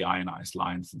highly ionized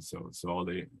lines, and so all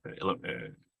the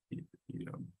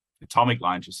atomic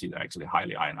lines you see, they're actually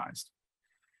highly ionized.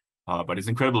 But it's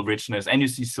incredible richness, and you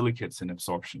see silicates in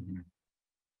absorption here.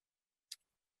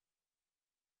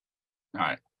 All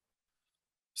right.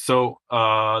 So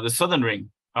the southern ring,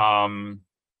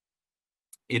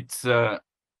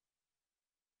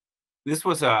 this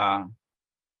was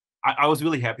I was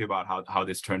really happy about how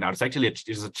this turned out. It's actually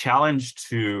a challenge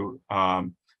to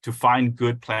find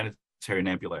good planetary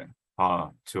nebulae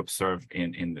to observe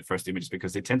in the first images,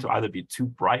 because they tend to either be too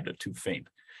bright or too faint.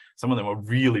 Some of them are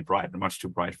really bright and much too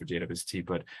bright for JWST,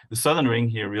 but the southern ring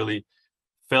here really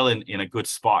fell in a good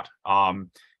spot. And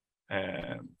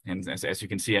as you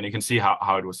can see, and you can see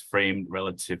how it was framed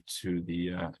relative to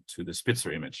the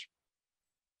Spitzer image.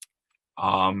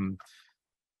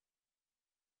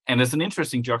 And there's an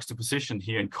interesting juxtaposition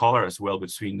here in color as well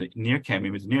between the NIRCam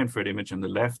image, the near-infrared image on the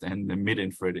left, and the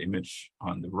mid-infrared image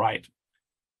on the right.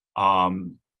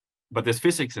 But there's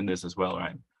physics in this as well,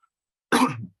 right?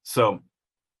 So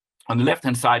on the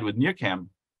left-hand side with NIRCam,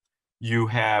 you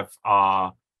have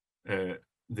the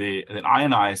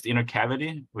ionized inner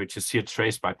cavity, which is here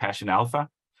traced by Paschen alpha.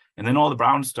 And then all the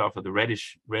brown stuff, or the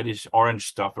reddish orange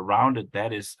stuff around it,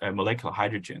 that is a molecular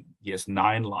hydrogen, the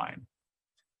S9 line.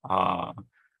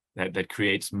 That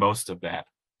creates most of that,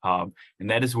 and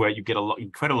that is where you get an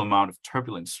incredible amount of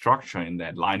turbulent structure in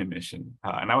that line emission.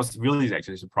 And I was really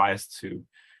actually surprised to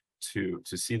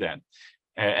see that.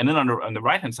 And then on the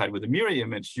right hand side with the MIRI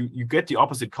image, you get the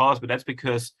opposite colors, but that's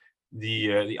because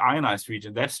the ionized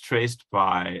region, that's traced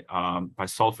by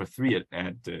sulfur 3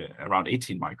 at around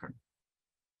 18 micron.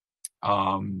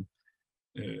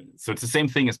 So it's the same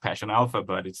thing as Paschen alpha,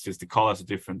 but it's just the colors are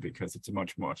different because it's a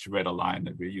much redder line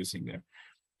that we're using there.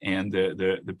 And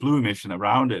the blue emission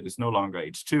around it is no longer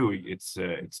H2; it's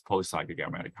polycyclic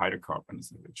aromatic hydrocarbons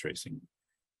that we're tracing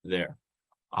there.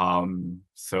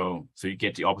 So you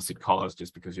get the opposite colors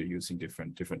just because you're using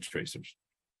different tracers.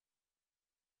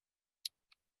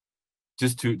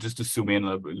 Just to zoom in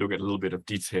and look at a little bit of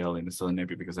detail in the Southern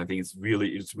Nebula, because I think it's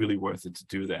really worth it to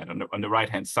do that. On the right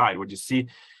hand side, what you see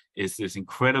is this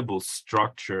incredible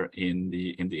structure in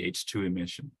the H2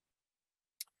 emission.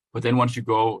 But then once you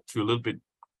go to a little bit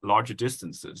larger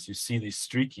distances, you see the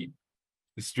streaky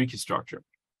structure.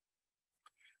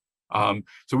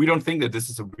 So we don't think that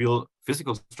this is a real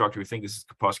physical structure. We think this is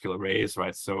corpuscular rays,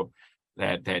 right? So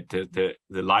that the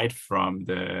light from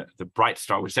the bright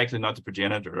star, which is actually not the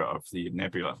progenitor of the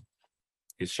nebula,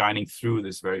 is shining through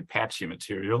this very patchy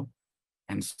material,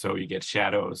 and so you get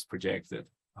shadows projected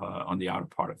on the outer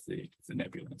part of the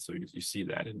nebula. And so you see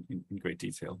that in great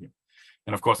detail here.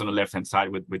 And of course, on the left-hand side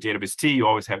with JWST, you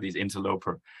always have these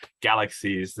interloper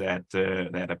galaxies that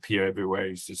appear everywhere.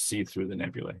 You just see through the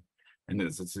nebulae. And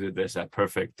there's that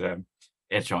perfect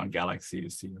edge-on galaxy you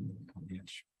see on the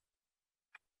edge.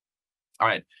 All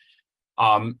right.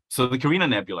 So the Carina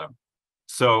Nebula.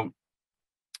 So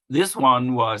this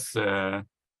one was, I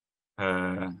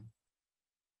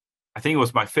think it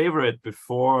was my favorite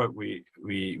before we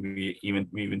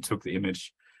even took the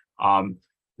image.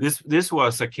 This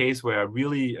was a case where I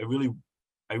really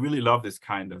love this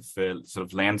kind of sort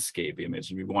of landscape image,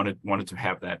 and we wanted to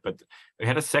have that. But we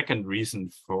had a second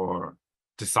reason for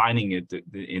designing it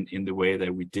in the way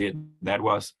that we did. That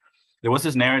was, there was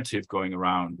this narrative going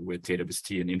around with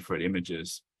JWST and infrared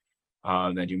images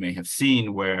that you may have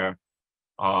seen, where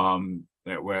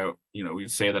we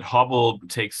say that Hubble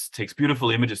takes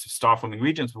beautiful images of star-forming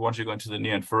regions, but once you go into the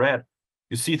near infrared,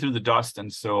 you see through the dust,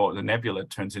 and so the nebula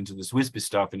turns into this wispy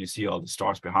stuff, and you see all the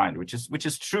stars behind, which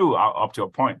is true up to a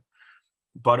point,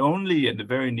 but only in the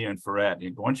very near infrared.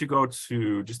 Once you go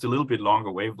to just a little bit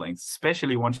longer wavelengths,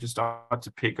 especially once you start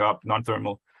to pick up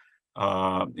non-thermal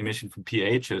emission from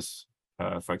PHs,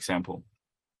 for example,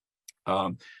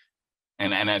 and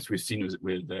as we've seen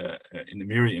with in the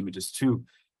mirror images too.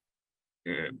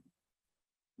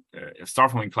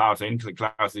 Star-forming clouds, nuclear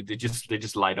clouds, they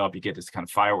just light up. You get this kind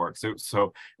of fireworks.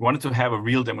 So we wanted to have a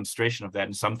real demonstration of that,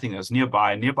 and something that's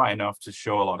nearby enough to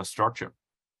show a lot of structure.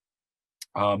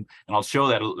 And I'll show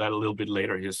that a little bit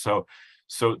later here. So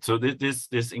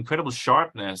this incredible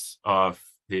sharpness of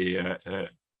the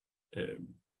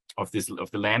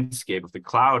landscape of the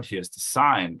cloud here is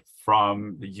designed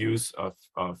from the use of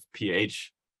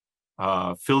pH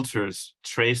filters,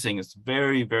 tracing is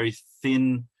very, very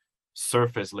thin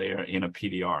surface layer in a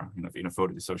PDR, in a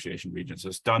photo dissociation region. So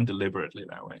it's done deliberately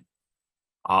that way.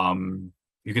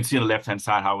 You can see on the left-hand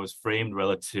side how it was framed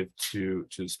relative to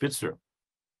the Spitzer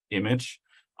image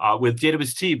with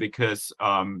JWST, because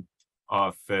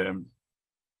of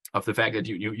the fact that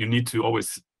you need to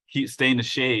always stay in the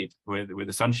shade with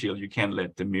the sun shield. You can't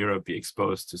let the mirror be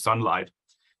exposed to sunlight.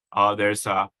 There's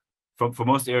for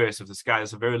most areas of the sky,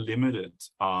 there's a very limited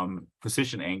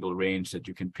position angle range that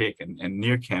you can pick, and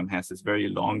NIRCam has this very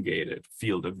elongated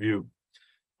field of view.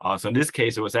 So in this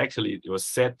case, it was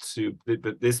set to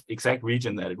this exact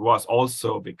region that it was,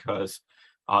 also because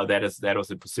that was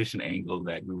the position angle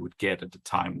that we would get at the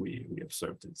time we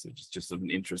observed it. So just an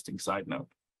interesting side note.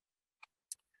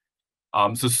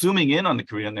 So zooming in on the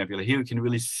Carina Nebula here, you can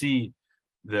really see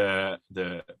in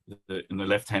the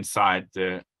left-hand side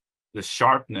the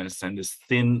sharpness and the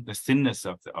thinness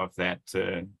of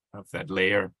that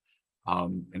layer,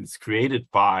 and it's created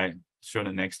by, shown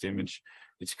in the next image.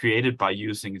 It's created by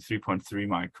using a 3.3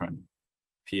 micron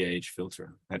pH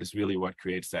filter. That is really what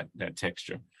creates that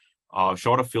texture.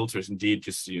 Shorter filters, indeed,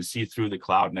 just you see through the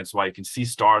cloud, and that's why you can see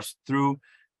stars through.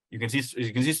 You can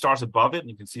see stars above it, and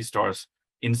you can see stars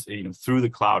through the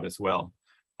cloud as well.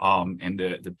 And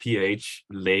the pH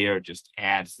layer just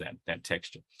adds that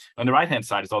texture. On the right-hand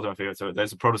side is also my favorite. So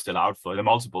there's a protostellar outflow. There are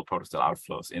multiple protostellar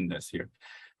outflows in this here,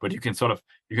 but you can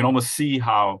almost see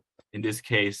how in this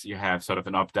case you have sort of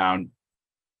an up-down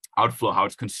outflow, how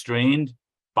it's constrained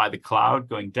by the cloud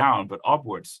going down, but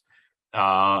upwards.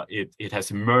 It has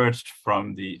emerged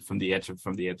from the PDR,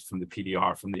 from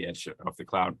the edge of the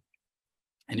cloud,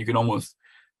 and you can almost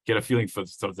get a feeling for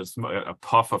sort of a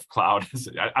puff of cloud.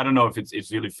 I don't know if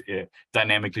it's really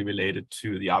dynamically related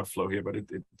to the outflow here, but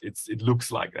it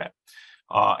looks like that.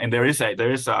 And there is a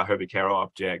Herbig-Haro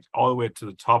object all the way to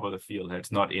the top of the field.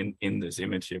 It's not in this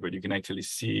image here, but you can actually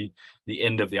see the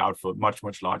end of the outflow at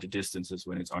much larger distances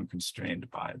when it's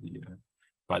unconstrained by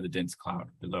the dense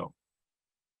cloud below.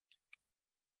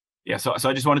 Yeah, so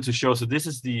I just wanted to show. So this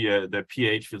is the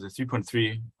pH filter,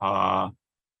 3.3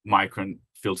 micron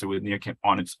filter with NIRCam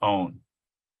on its own,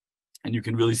 and you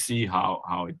can really see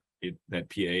how that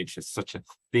pH is such a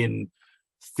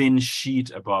thin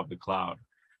sheet above the cloud.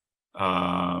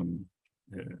 And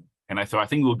I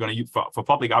think we're going to use for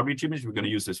public outreach images, we're going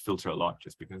to use this filter a lot,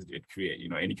 just because it creates,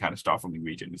 any kind of star-forming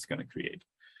region is going to create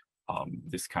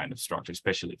this kind of structure,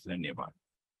 especially if they're nearby. All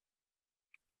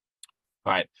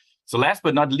right. So last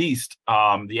but not least,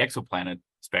 the exoplanet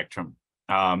spectrum.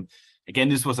 Again,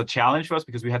 this was a challenge for us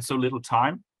because we had so little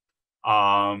time.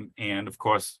 And of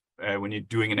course, when you're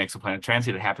doing an exoplanet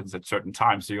transit, it happens at certain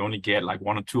times. So you only get like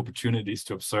 1 or 2 opportunities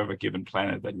to observe a given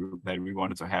planet that we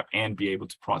wanted to have, and be able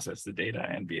to process the data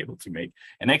and be able to make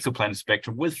an exoplanet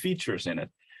spectrum with features in it.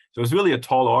 So it's really a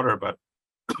tall order, but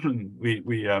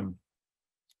we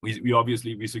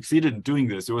obviously succeeded in doing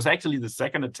this. It was actually the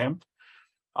second attempt.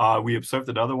 We observed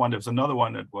another one. There was another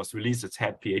one that was released. It's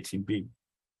had P18b.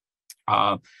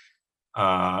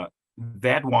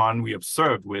 That one we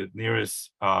observed with NIRIS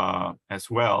as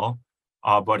well,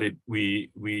 but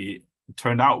we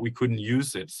turned out we couldn't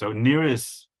use it. So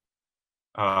NIRIS,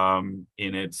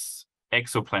 in its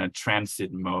exoplanet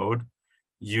transit mode,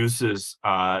 uses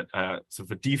sort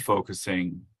of a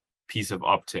defocusing piece of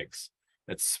optics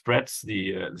that spreads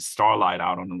the starlight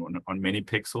out on many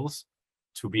pixels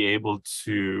to be able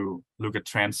to look at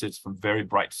transits from very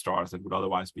bright stars that would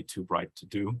otherwise be too bright to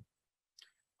do.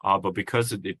 But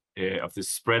because of this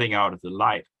spreading out of the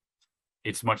light,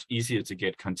 it's much easier to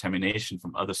get contamination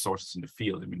from other sources in the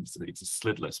field. I mean, it's a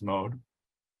slitless mode.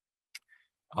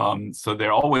 So there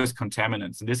are always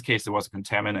contaminants. In this case, there was a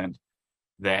contaminant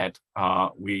that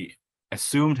we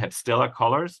assumed had stellar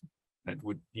colors. That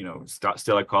would,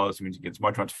 stellar colors means it gets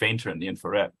much, much fainter in the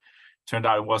infrared. Turned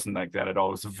out it wasn't like that at all.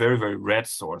 It was a very, very red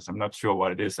source. I'm not sure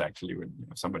what it is actually. When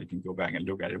somebody can go back and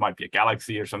look at it. It might be a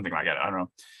galaxy or something like that. I don't know.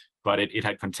 But it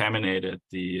had contaminated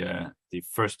the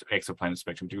first exoplanet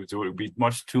spectrum. So it would be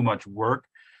too much work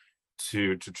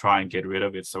to try and get rid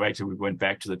of it. So actually, we went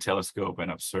back to the telescope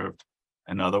and observed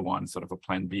another one, sort of a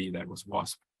plan B, that was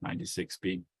WASP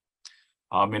 96b.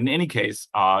 In any case,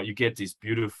 you get these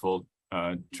beautiful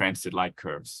transit light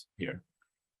curves here.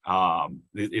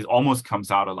 It almost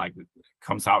comes out like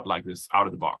this out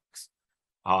of the box,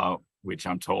 which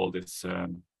I'm told is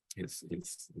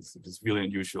really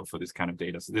unusual for this kind of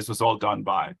data. So this was all done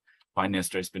by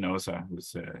Nestor Espinosa, who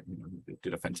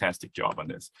did a fantastic job on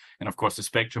this. And of course, the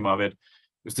spectrum of it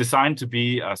was designed to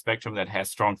be a spectrum that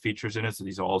has strong features in it. So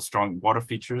these are all strong water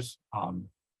features from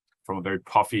a very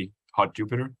puffy, hot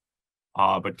Jupiter,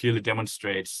 but clearly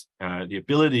demonstrates the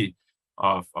ability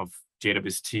of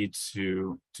JWST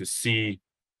to see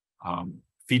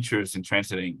features in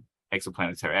transiting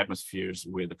exoplanetary atmospheres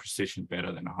with a precision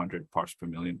better than 100 parts per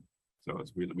million. So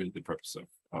it's really the purpose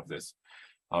of this.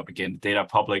 Again, data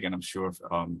public, and I'm sure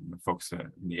folks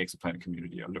in the exoplanet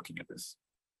community are looking at this.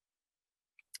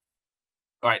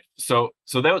 All right, so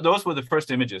those were the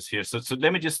first images here. So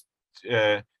let me just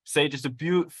say just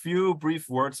a few brief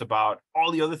words about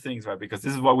all the other things, right? Because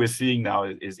this is what we're seeing now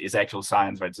is actual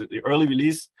science, right? So the early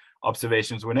release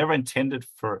observations were never intended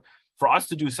for us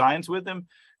to do science with them.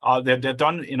 They're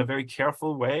done in a very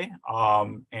careful way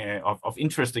of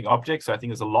interesting objects. So I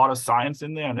think there's a lot of science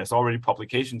in there, and there's already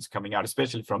publications coming out,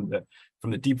 especially from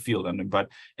the deep field on them. But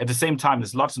at the same time,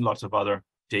 there's lots and lots of other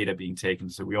data being taken.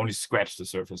 So we only scratched the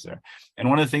surface there. And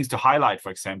one of the things to highlight,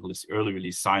 for example, is the early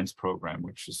release science program,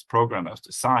 which is a program that was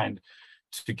designed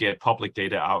to get public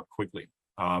data out quickly.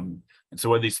 And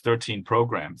so are these 13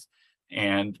 programs.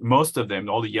 And most of them,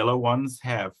 all the yellow ones,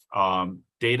 have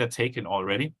data taken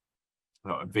already,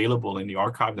 available in the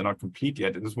archive. They're not complete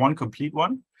yet. There's one complete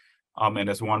one, and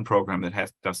there's one program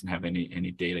that doesn't have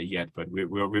any data yet. But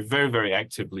we're very, very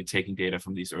actively taking data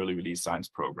from these early release science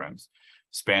programs,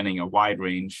 spanning a wide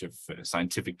range of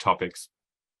scientific topics,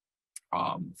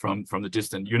 from the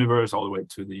distant universe all the way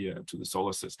to the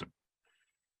solar system.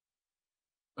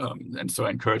 And so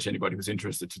I encourage anybody who's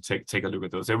interested to take a look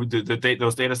at those.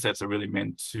 Those data sets are really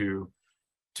meant to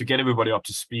get everybody up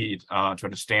to speed, to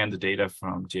understand the data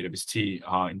from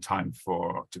JWST in time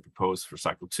to propose for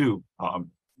cycle 2,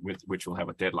 which will have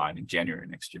a deadline in January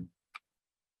next year.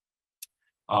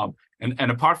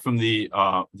 And apart from the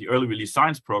early release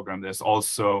science program, there's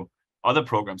also other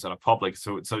programs that are public.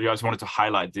 So I just wanted to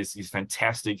highlight these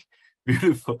fantastic,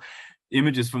 beautiful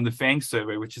images from the FANG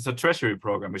survey, which is a tertiary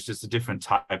program, which is a different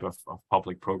type of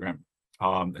public program.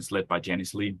 It's led by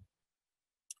Janice Lee.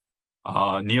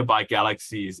 Nearby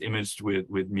galaxies imaged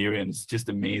with Miriam. It's just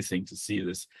amazing to see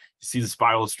this. You see the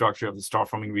spiral structure of the star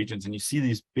forming regions, and you see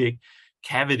these big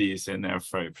cavities in there,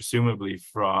 presumably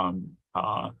from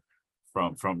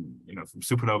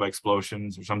supernova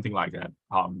explosions or something like that.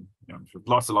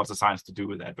 Lots and lots of science to do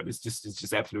with that, but it's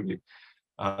just absolutely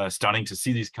stunning to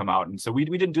see these come out. And so we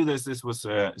didn't do this. This was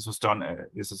done.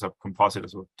 This is a composite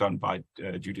that was done by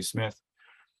Judy Smith,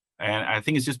 and I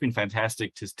think it's just been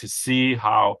fantastic to see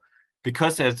how,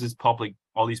 because there's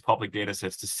all these public data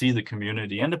sets, to see the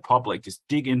community and the public just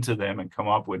dig into them and come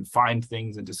up with, find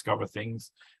things and discover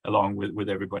things along with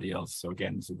everybody else. So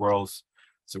again, it's a world's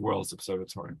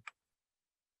observatory.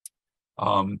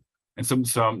 And some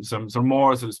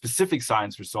more sort of specific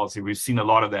science results here. We've seen a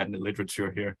lot of that in the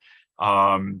literature here.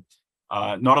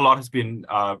 Not a lot has been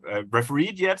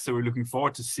refereed yet, so we're looking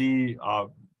forward to see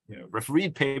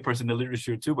refereed papers in the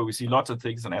literature too, but we see lots of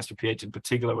things on AstroPH, in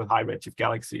particular with high redshift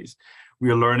galaxies. We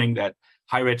are learning that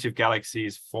high redshift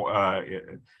galaxies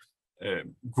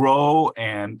grow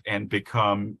and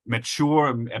become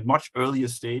mature at much earlier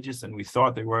stages than we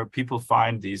thought they were. People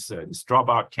find these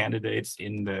dropout candidates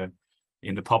in the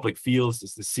in the public fields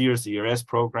is the CERS ERS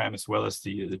program, as well as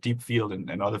the deep field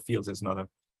and other fields. There's another,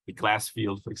 the glass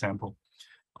field, for example.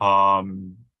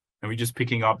 And we're just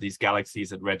picking up these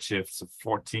galaxies at redshifts of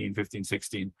 14, 15,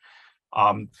 16.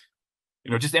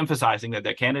 Just emphasizing that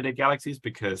they're candidate galaxies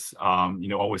because,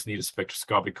 always need a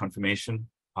spectroscopic confirmation.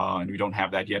 And we don't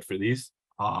have that yet for these.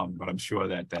 But I'm sure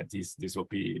that these will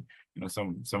be,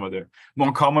 some of the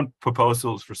more common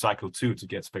proposals for cycle 2 to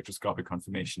get spectroscopic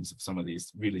confirmations of some of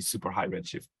these really super high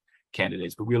redshift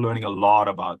candidates. But we're learning a lot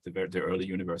about the early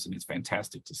universe, and it's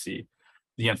fantastic to see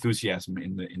the enthusiasm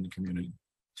in the community.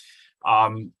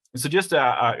 So just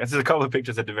there's a couple of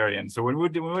pictures at the very end. So when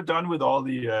we're done with all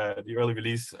the early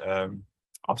release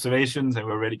observations and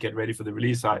we're get ready for the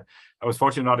release, I was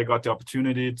fortunate enough I got the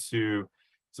opportunity to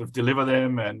sort of deliver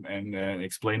them and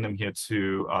explain them here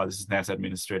to this is NASA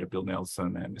Administrator Bill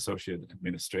Nelson and Associate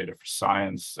Administrator for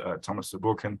Science Thomas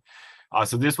Zurbuchen.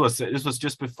 So this was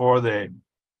just before they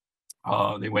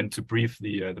went to brief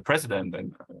the president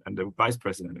and the vice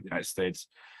president of the United States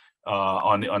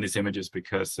on these images,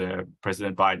 because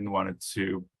President Biden wanted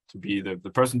to be the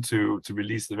person to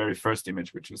release the very first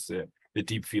image, which was the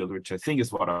deep field, which I think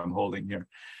is what I'm holding here.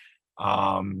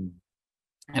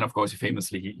 And of course,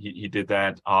 he did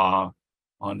that on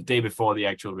the day before the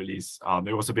actual release.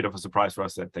 It was a bit of a surprise for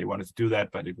us that they wanted to do that,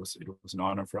 but it was an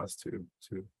honor for us to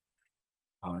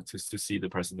see the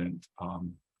president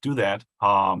do that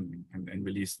and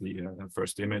release the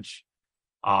first image.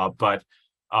 But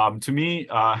to me,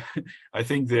 I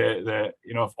think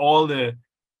of all the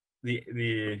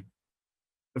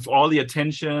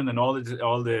attention and all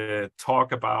the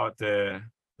talk about the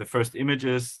first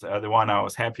images, the one I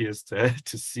was happiest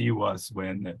to see was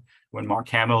when Mark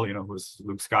Hamill, who's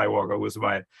Luke Skywalker, was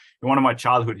one of my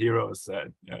childhood heroes,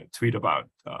 tweet about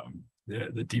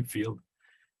the deep field.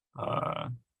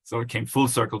 So it came full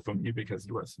circle for me because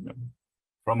it was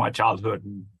from my childhood,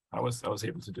 and I was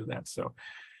able to do that. So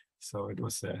it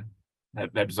was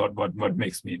that is what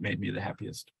made me the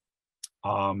happiest.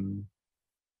 All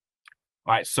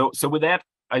right, so with that,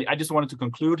 I just wanted to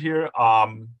conclude here,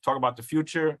 talk about the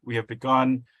future. We have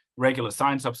begun regular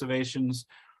science observations.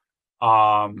 We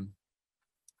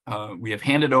have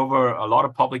handed over a lot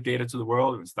of public data to the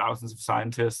world. It's thousands of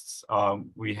scientists.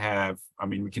 We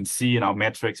can see in our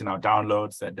metrics and our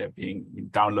downloads that they're being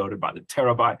downloaded by the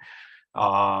terabyte.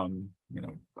 A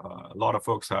lot of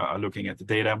folks are looking at the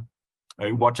data.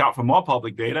 Watch out for more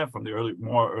public data from the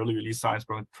more early release science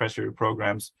tertiary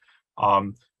programs. We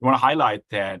want to highlight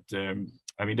that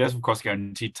there's of course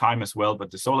guaranteed time as well,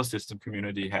 but the solar system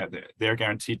community have their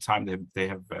guaranteed time. They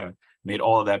have made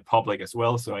all of that public as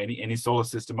well. So any solar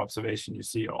system observation you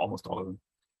see, almost all of them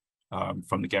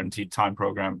from the guaranteed time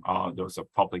program, those are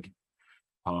public.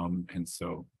 And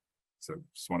so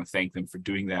just want to thank them for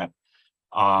doing that.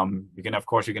 You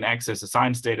can access the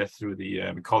science data through the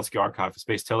Mikulski Archive for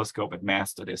Space Telescope at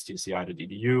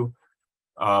mass.stci.edu.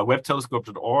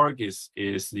 Webtelescope.org is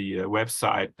the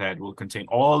website that will contain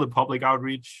all the public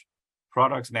outreach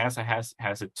products. NASA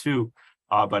has it too,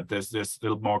 but there's a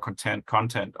little more content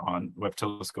on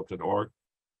webtelescope.org,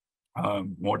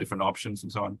 more different options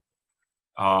and so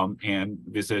on. And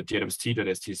visit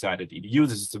jwst.stci.edu.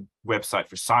 This is a website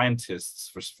for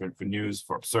scientists, for news,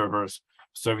 for observers,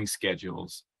 observing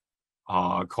schedules,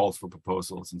 calls for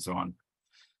proposals, and so on.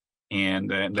 And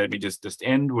let me just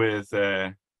end with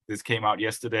this came out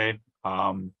yesterday.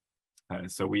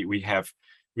 So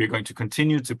we're going to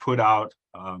continue to put out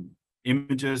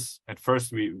images. At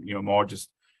first, more just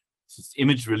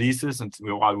image releases, and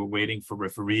while we're waiting for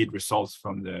refereed results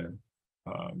from the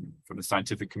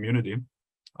scientific community.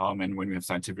 And when we have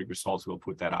scientific results, we'll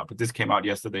put that out. But this came out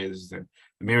yesterday. This is a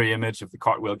mirror image of the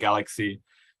Cartwheel Galaxy.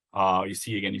 You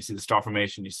see the star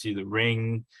formation, you see the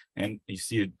ring, and you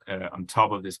see it on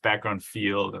top of this background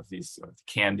field of these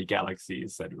candy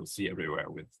galaxies that you'll see everywhere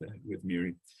with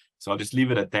MIRI. So I'll just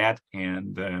leave it at that,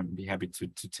 and be happy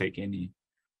to take any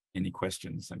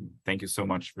questions. And thank you so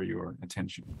much for your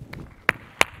attention.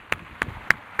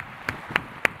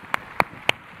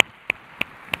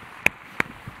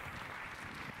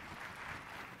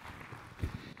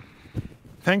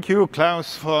 Thank you,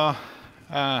 Klaus, for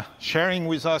sharing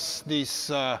with us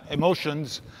these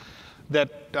emotions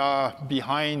that are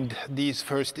behind these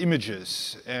first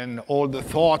images and all the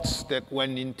thoughts that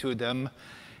went into them,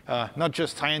 not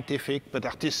just scientific, but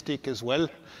artistic as well.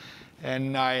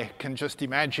 And I can just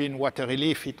imagine what a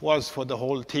relief it was for the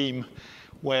whole team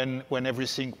when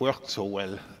everything worked so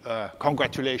well.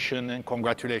 Congratulations, and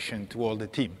congratulations to all the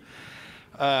team.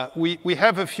 We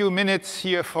have a few minutes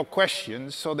here for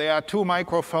questions. So there are 2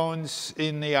 microphones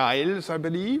in the aisles, I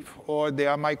believe, or there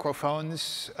are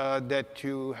microphones that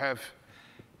you have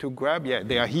grab. Yeah,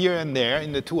 they are here and there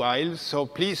in the two aisles. So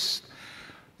please,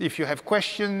 if you have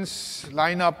questions,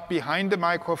 line up behind the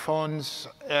microphones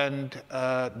and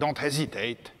don't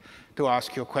hesitate to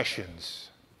ask your questions.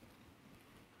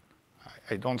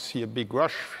 I don't see a big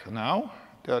rush now.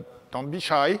 Don't be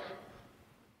shy.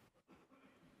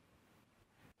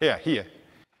 Yeah, here.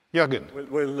 Jørgen.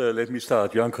 Well, let me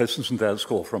start. Jørgen Christensen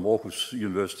Dalsgaard from Aarhus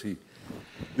University.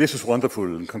 This is wonderful,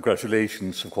 and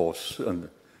congratulations, of course, on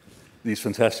these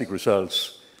fantastic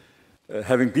results.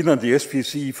 Having been on the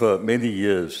SPC for many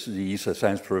years, the ESA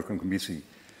Science Program Committee,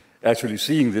 actually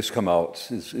seeing this come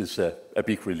out is a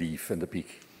big relief and a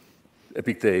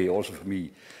big day also for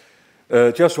me.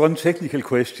 Just one technical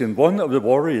question. One of the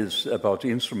worries about the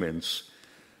instruments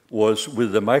was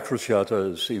with the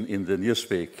microshutters in the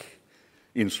NIRSPEC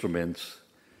instruments,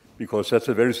 because that's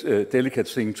a very delicate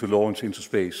thing to launch into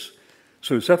space.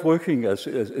 So is that working as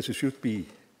it should be?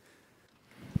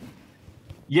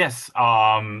 Yes.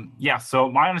 Yeah. So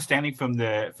my understanding from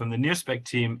the NIRSPEC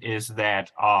team is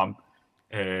that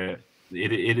the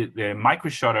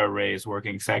microshutter array is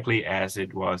working exactly as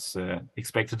it was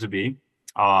expected to be.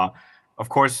 Of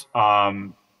course,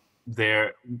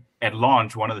 there at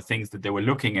launch, one of the things that they were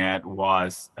looking at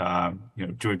was,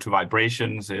 due to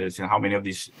vibrations, is how many of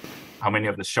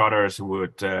the shutters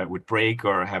would break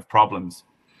or have problems,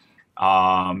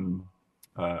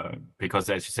 because,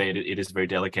 as you say, it is very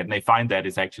delicate, and they find that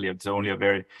it's only a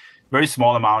very, very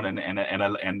small amount and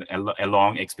a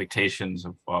long expectations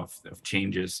of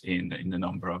changes in the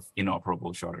number of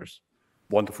inoperable shutters.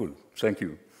 Wonderful, thank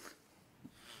you.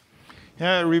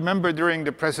 Yeah, I remember during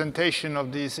the presentation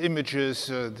of these images,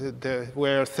 they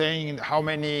were saying how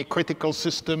many critical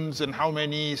systems and how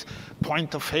many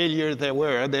point of failure there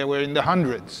were. They were in the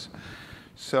hundreds.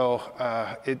 So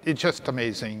it's just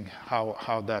amazing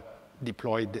how that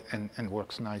deployed and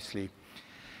works nicely.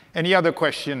 Any other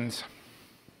questions?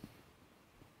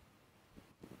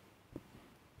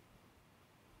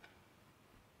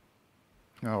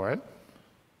 All right.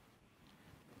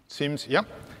 Seems, yeah.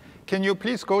 Can you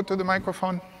please go to the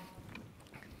microphone?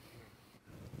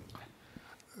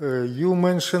 You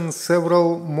mentioned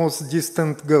several most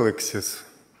distant galaxies.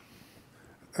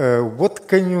 What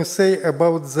can you say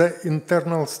about the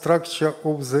internal structure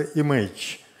of the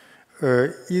image?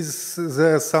 Is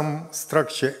there some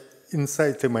structure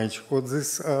inside image, or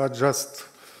these are just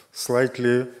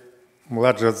slightly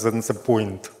larger than the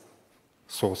point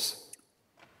source?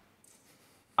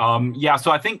 Yeah,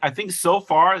 so I think so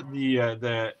far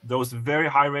those very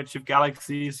high redshift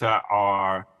galaxies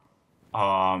are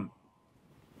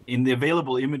in the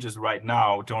available images right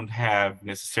now don't have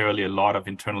necessarily a lot of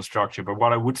internal structure. But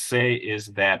what I would say is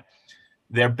that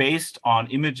they're based on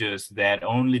images that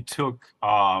only took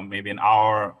maybe an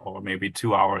hour or maybe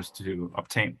 2 hours to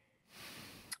obtain.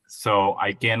 So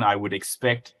again, I would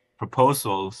expect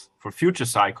proposals for future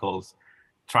cycles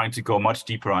trying to go much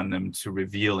deeper on them to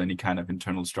reveal any kind of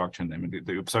internal structure in them.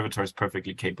 The observatory is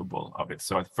perfectly capable of it.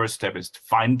 So the first step is to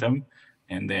find them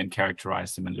and then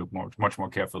characterize them and look much more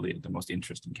carefully at the most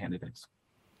interesting candidates.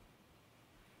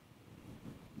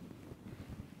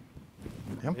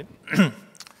 Yep.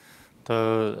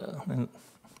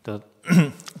 The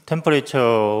temperature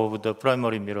of the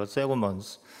primary mirror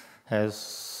segments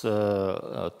has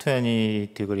 20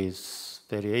 degrees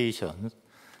variation.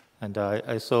 And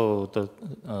I saw that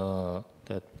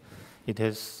it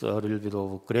has a little bit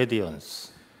of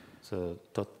gradients. So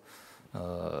the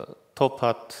top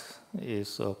part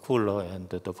is cooler and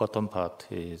the bottom part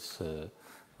is a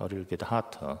little bit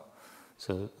hotter.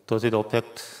 So does it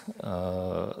affect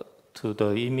to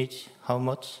the image how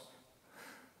much?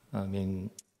 I mean.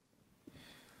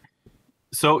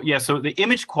 So yeah, so the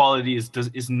image quality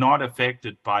is not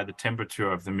affected by the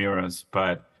temperature of the mirrors,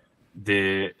 but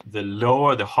the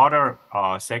hotter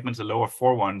segments, the lower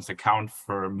 4 ones, account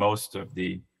for most of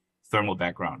the thermal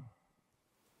background.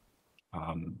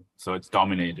 So it's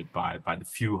dominated by the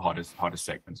few hottest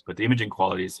segments, but the imaging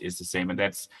quality is the same, and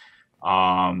that's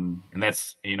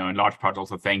in large part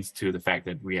also thanks to the fact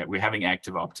that we're having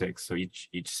active optics. So each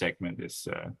segment is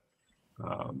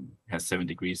has 7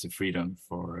 degrees of freedom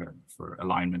for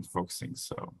alignment focusing.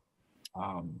 So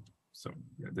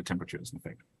yeah, the temperature is an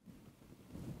effect.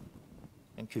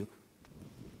 Thank you.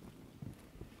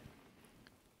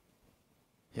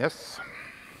 Yes.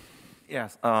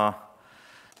 Yes.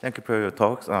 Thank you for your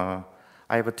talks. I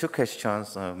have 2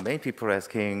 questions. Many people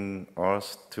asking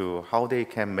us to how they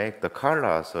can make the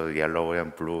colors, so yellow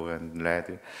and blue and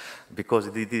red, because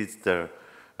this is the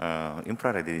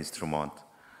infrared instrument.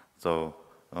 So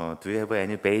do you have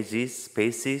any basis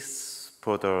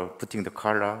for putting the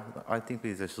color? I think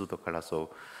it's a pseudo color. So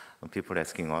people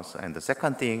asking us. And the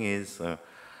second thing is,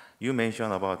 you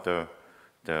mentioned about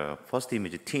the first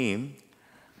image team.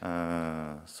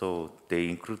 So they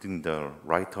including the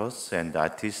writers and the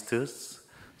artists.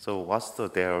 So what's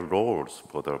their roles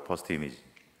for the first image?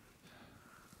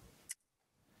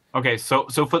 Okay, so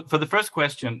for the first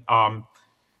question,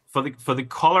 for the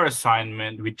color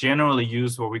assignment, we generally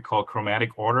use what we call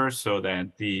chromatic order, so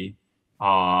that the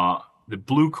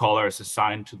blue color is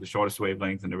assigned to the shortest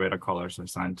wavelength and the redder color is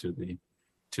assigned to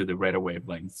the redder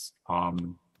wavelengths.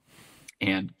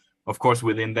 And of course,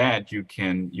 within that, you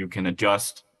can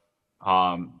adjust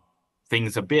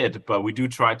things a bit, but we do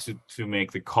try to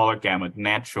make the color gamut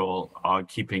natural,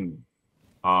 keeping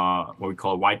what we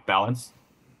call white balance.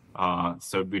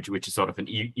 So which is sort of an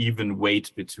even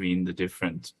weight between the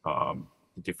different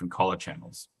color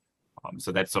channels.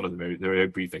 So that's sort of the very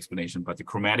brief explanation. But the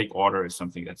chromatic order is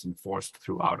something that's enforced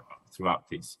throughout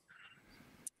these.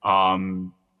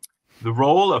 The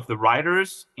role of the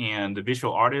writers and the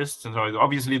visual artists, and so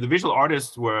obviously the visual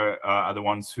artists are the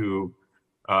ones who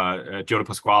Gio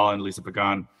Pasquale and Lisa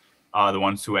Pagan are the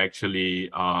ones who actually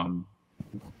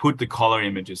put the color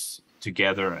images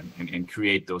together and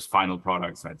create those final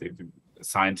products. Right? The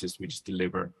scientists, we just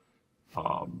deliver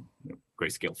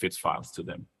grayscale FITS files to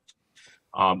them.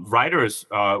 Writers,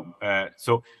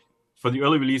 so for the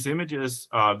early release images,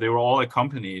 they were all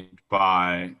accompanied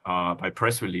by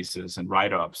press releases and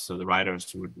write-ups. So the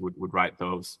writers would write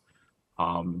those,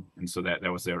 and so that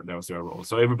was their role.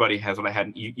 So everybody had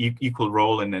an equal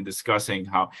role in then discussing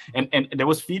how, and there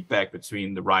was feedback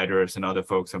between the writers and other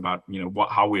folks about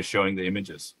how we're showing the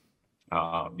images.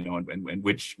 And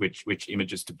which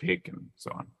images to pick and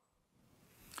so on.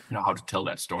 How to tell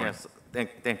that story. Yes,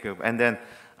 thank you. And then,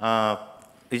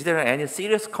 is there any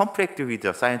serious conflict with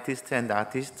the scientists and the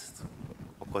artists,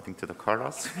 according to the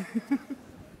colors?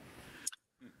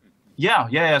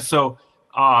 Yeah. So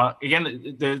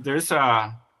again, there's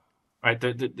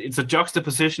it's a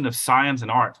juxtaposition of science and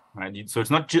art, right? So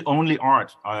it's not only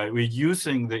art. We're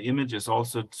using the images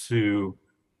also to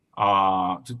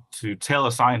tell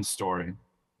a science story,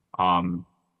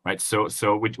 right?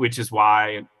 So which is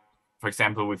why, for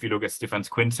example, if you look at Stefan's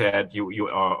quintet,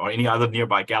 or any other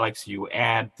nearby galaxy, you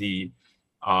add the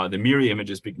Miri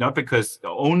images, not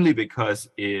only because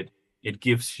it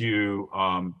gives you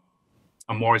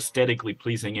a more aesthetically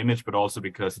pleasing image, but also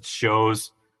because it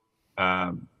shows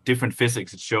different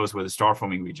physics. It shows where the star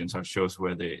forming regions are, it shows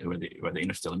where the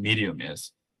interstellar medium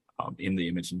is in the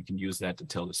image, and you can use that to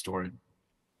tell the story.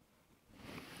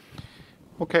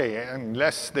 Okay,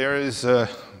 unless there is a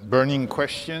burning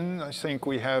question, I think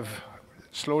we have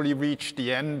slowly reached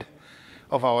the end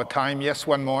of our time. Yes,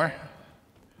 one more.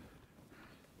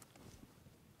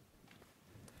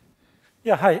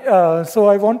 Yeah, hi. So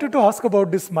I wanted to ask about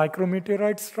this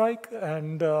micrometeorite strike,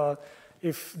 and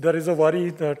if there is a worry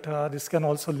that this can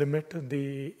also limit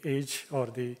the age or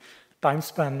the time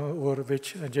span over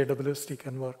which JWST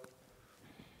can work.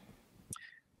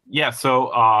 Yeah,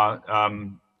 so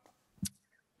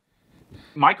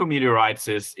micrometeorites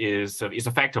is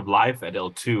a fact of life at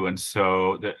L2, and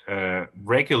so the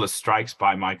regular strikes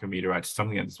by micrometeorites is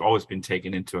something that's always been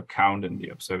taken into account in the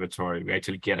observatory. We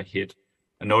actually get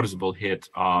a noticeable hit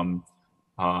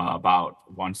about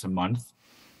once a month.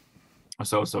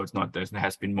 So it's not, there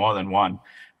has been more than one.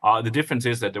 The difference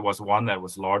is that there was one that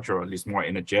was larger, or at least more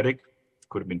energetic,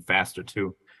 could have been faster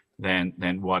too than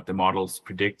what the models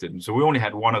predicted. And so we only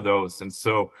had one of those, and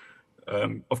so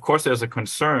of course there's a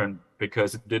concern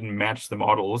because it didn't match the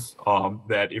models,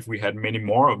 that if we had many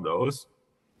more of those,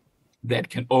 that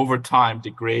can over time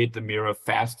degrade the mirror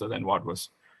faster than what was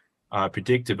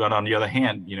predicted. But on the other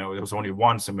hand, there was only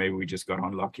one, so maybe we just got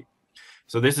unlucky.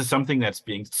 So this is something that's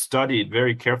being studied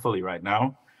very carefully right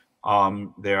now.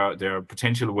 There are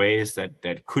potential ways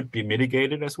that could be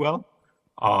mitigated as well.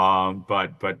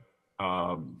 But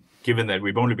given that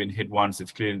we've only been hit once,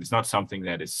 it's clear it's not something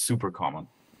that is super common.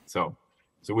 So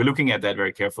we're looking at that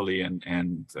very carefully,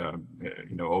 and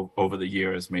over the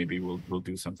years, maybe we'll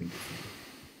do something different.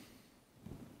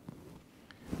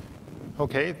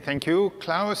 Okay, thank you,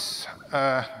 Klaus.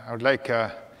 I would like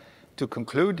to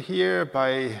conclude here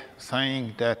by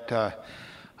saying that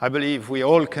I believe we're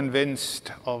all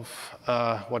convinced of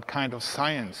what kind of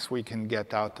science we can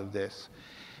get out of this.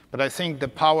 But I think the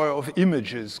power of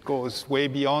images goes way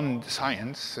beyond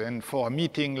science. And for a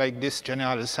meeting like this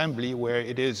General Assembly, where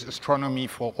it is astronomy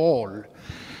for all,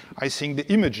 I think the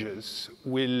images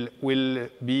will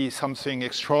be something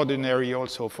extraordinary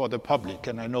also for the public.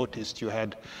 And I noticed you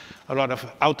had a lot of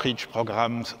outreach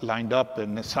programs lined up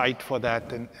and a site for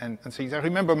that and things. I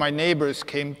remember my neighbors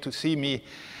came to see me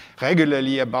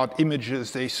regularly about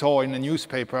images they saw in a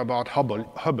newspaper about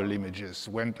Hubble images,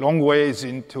 went long ways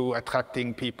into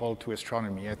attracting people to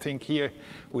astronomy. I think here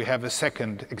we have a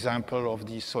second example of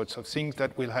these sorts of things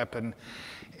that will happen.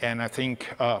 And I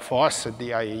think for us at the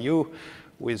IAU,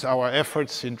 with our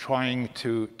efforts in trying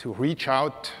to reach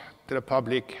out to the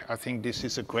public, I think this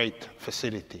is a great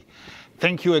facility.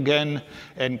 Thank you again,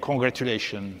 and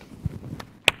congratulations.